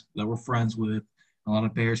fans that we're friends with, a lot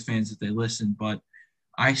of Bears fans that they listen, but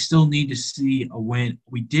I still need to see a win.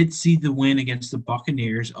 We did see the win against the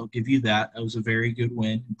Buccaneers. I'll give you that. That was a very good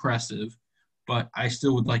win, impressive. But I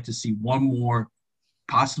still would like to see one more,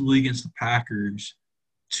 possibly against the Packers,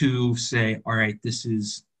 to say, all right, this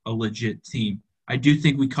is a legit team. I do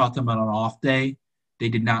think we caught them on an off day. They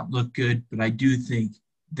did not look good, but I do think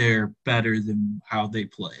they're better than how they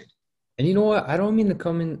played. And you know what? I don't mean to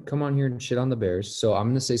come on here and shit on the Bears, so I'm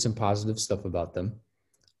going to say some positive stuff about them.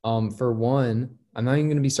 For one, I'm not even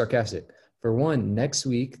going to be sarcastic. For one, next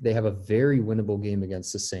week they have a very winnable game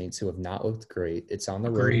against the Saints, who have not looked great. It's on the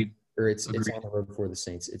road, Agreed. or it's on Agreed. the road for the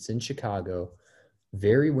Saints. It's in Chicago.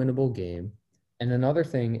 Very winnable game. And another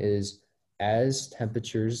thing is, as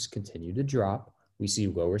temperatures continue to drop, we see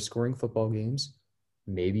lower scoring football games,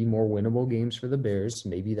 maybe more winnable games for the Bears.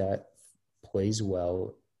 Maybe that plays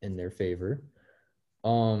well in their favor. They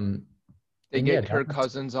And get yeah, Kirk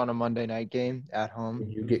Cousins on a Monday night game at home.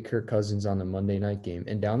 you get Kirk Cousins on the Monday night game.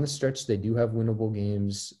 And down the stretch, they do have winnable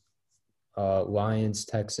games. Lions,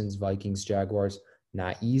 Texans, Vikings, Jaguars.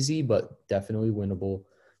 Not easy, but definitely winnable.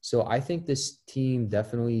 So I think this team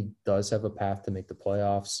definitely does have a path to make the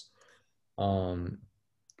playoffs. And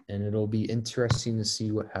it'll be interesting to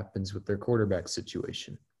see what happens with their quarterback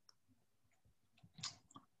situation.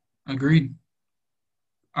 Agreed.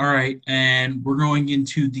 All right, and we're going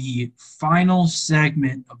into the final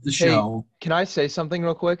segment of the show. Can I say something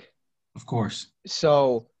real quick? Of course.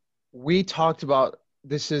 So we talked about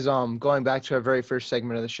this is going back to our very first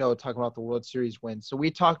segment of the show, talking about the World Series win. So we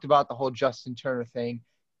talked about the whole Justin Turner thing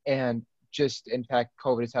and just impact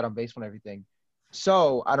COVID has had on baseball and everything.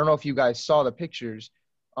 So I don't know if you guys saw the pictures.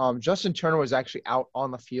 Justin Turner was actually out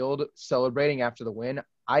on the field celebrating after the win.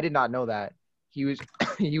 I did not know that. He was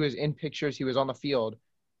he was in pictures. He was on the field,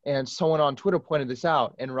 and someone on Twitter pointed this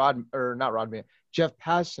out. And Jeff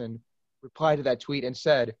Passan replied to that tweet and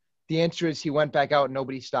said, "The answer is he went back out and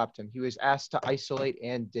nobody stopped him. He was asked to isolate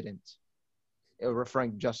and didn't."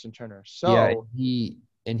 Referring to Justin Turner. So yeah,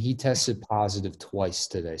 he tested positive twice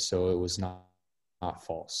today, so it was not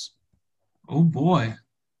false. Oh boy.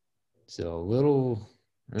 So a little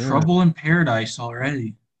trouble in paradise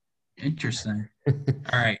already. Interesting. All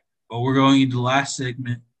right. Well, we're going into the last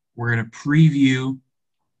segment. We're going to preview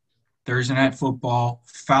Thursday Night Football.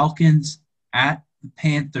 Falcons at the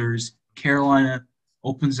Panthers. Carolina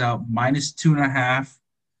opens out -2.5,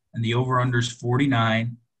 and the over-under is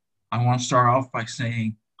 49. I want to start off by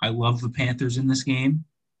saying I love the Panthers in this game,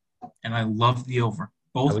 and I love the over.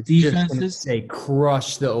 Both defenses say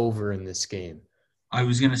crush the over in this game. I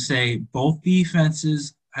was going to say both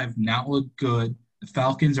defenses have not looked good. The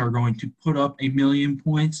Falcons are going to put up 1 million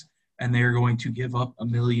points, and they're going to give up 1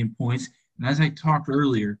 million points. And as I talked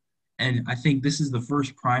earlier, and I think this is the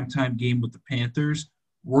first primetime game with the Panthers,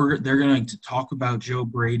 they're going to talk about Joe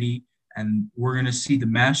Brady, and we're going to see the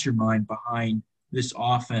mastermind behind this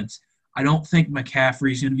offense. I don't think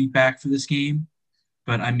McCaffrey's going to be back for this game,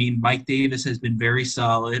 but, I mean, Mike Davis has been very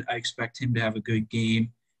solid. I expect him to have a good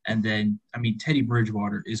game. And then, I mean, Teddy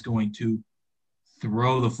Bridgewater is going to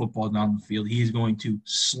throw the football down the field. He's going to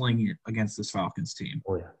sling it against this Falcons team.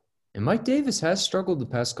 Oh, yeah. And Mike Davis has struggled the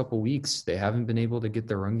past couple weeks. They haven't been able to get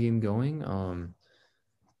the run game going.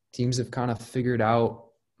 Teams have kind of figured out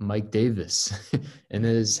Mike Davis, and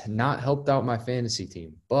it has not helped out my fantasy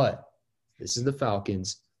team. But this is the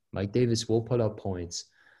Falcons. Mike Davis will put up points.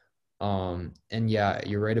 And yeah,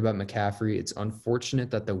 you're right about McCaffrey. It's unfortunate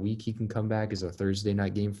that the week he can come back is a Thursday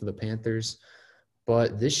night game for the Panthers.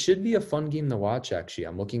 But this should be a fun game to watch, actually.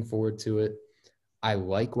 I'm looking forward to it. I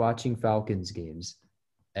like watching Falcons games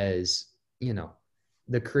as,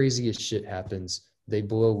 the craziest shit happens. They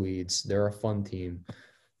blow leads. They're a fun team.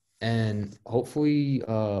 And hopefully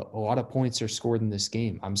a lot of points are scored in this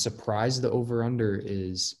game. I'm surprised the over-under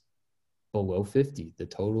is below 50. The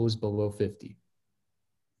total is below 50.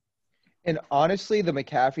 And honestly, the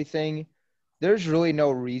McCaffrey thing, there's really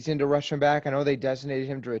no reason to rush him back. I know they designated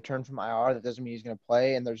him to return from IR. That doesn't mean he's going to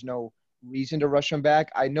play, and there's no reason to rush him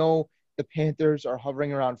back. I know the Panthers are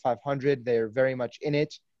hovering around 500. They're very much in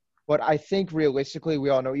it. But I think realistically,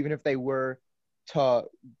 we all know, even if they were to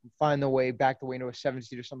find the way back the way into a 7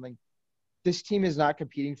 seed or something, this team is not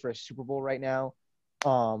competing for a Super Bowl right now.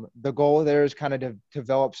 The goal there is kind of to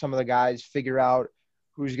develop some of the guys, figure out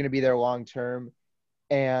who's going to be there long term.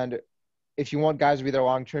 And if you want guys to be there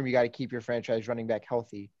long term, you got to keep your franchise running back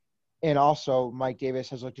healthy. And also, Mike Davis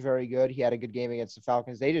has looked very good. He had a good game against the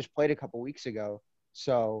Falcons. They just played a couple weeks ago.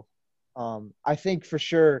 So I think for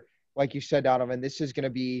sure, like you said, Donovan, this is going to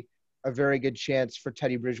be a very good chance for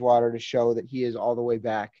Teddy Bridgewater to show that he is all the way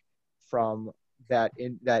back from that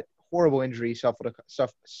horrible injury he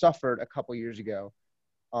suffered a couple years ago.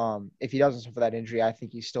 If he doesn't suffer that injury, I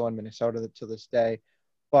think he's still in Minnesota to this day.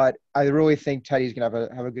 But I really think Teddy's going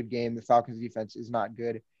to have a good game. The Falcons' defense is not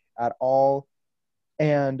good at all.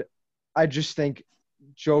 And I just think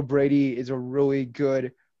Joe Brady is a really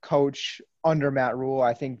good coach under Matt Rule.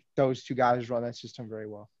 I think those two guys run that system very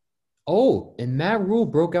well. Oh, and Matt Rule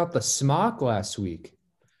broke out the smock last week.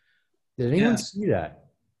 Did anyone see that?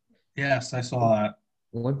 Yes, I saw that.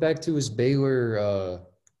 Went back to his Baylor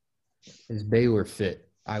fit.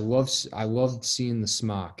 I loved seeing the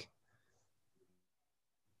smock.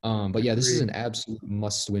 But yeah, this is an absolute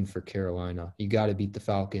must-win for Carolina. You got to beat the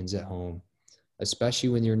Falcons at home, especially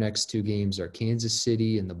when your next two games are Kansas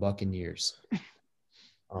City and the Buccaneers.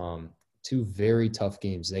 Two very tough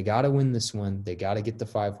games. They got to win this one. They got to get to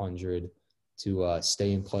 500 to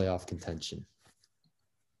stay in playoff contention.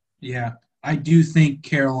 Yeah, I do think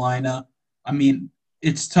Carolina – I mean,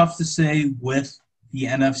 it's tough to say with the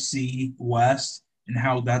NFC West and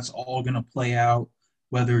how that's all going to play out,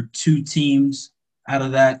 whether two teams out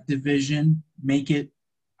of that division make it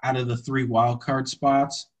out of the 3 wildcard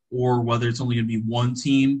spots or whether it's only going to be one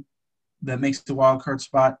team that makes the wildcard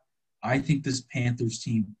spot. I think this Panthers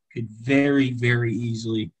team could very, very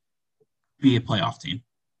easily be a playoff team.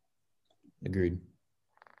 Agreed.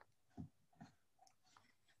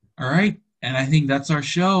 All right. And I think that's our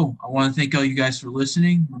show. I want to thank all you guys for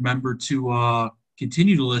listening. Remember to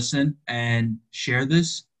continue to listen and share the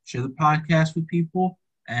podcast with people.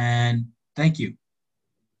 And thank you.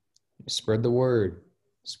 Spread the word.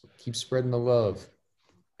 Keep spreading the love.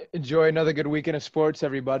 Enjoy another good weekend of sports,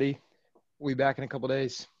 everybody. We'll be back in a couple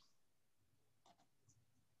days.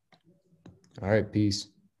 All right, peace.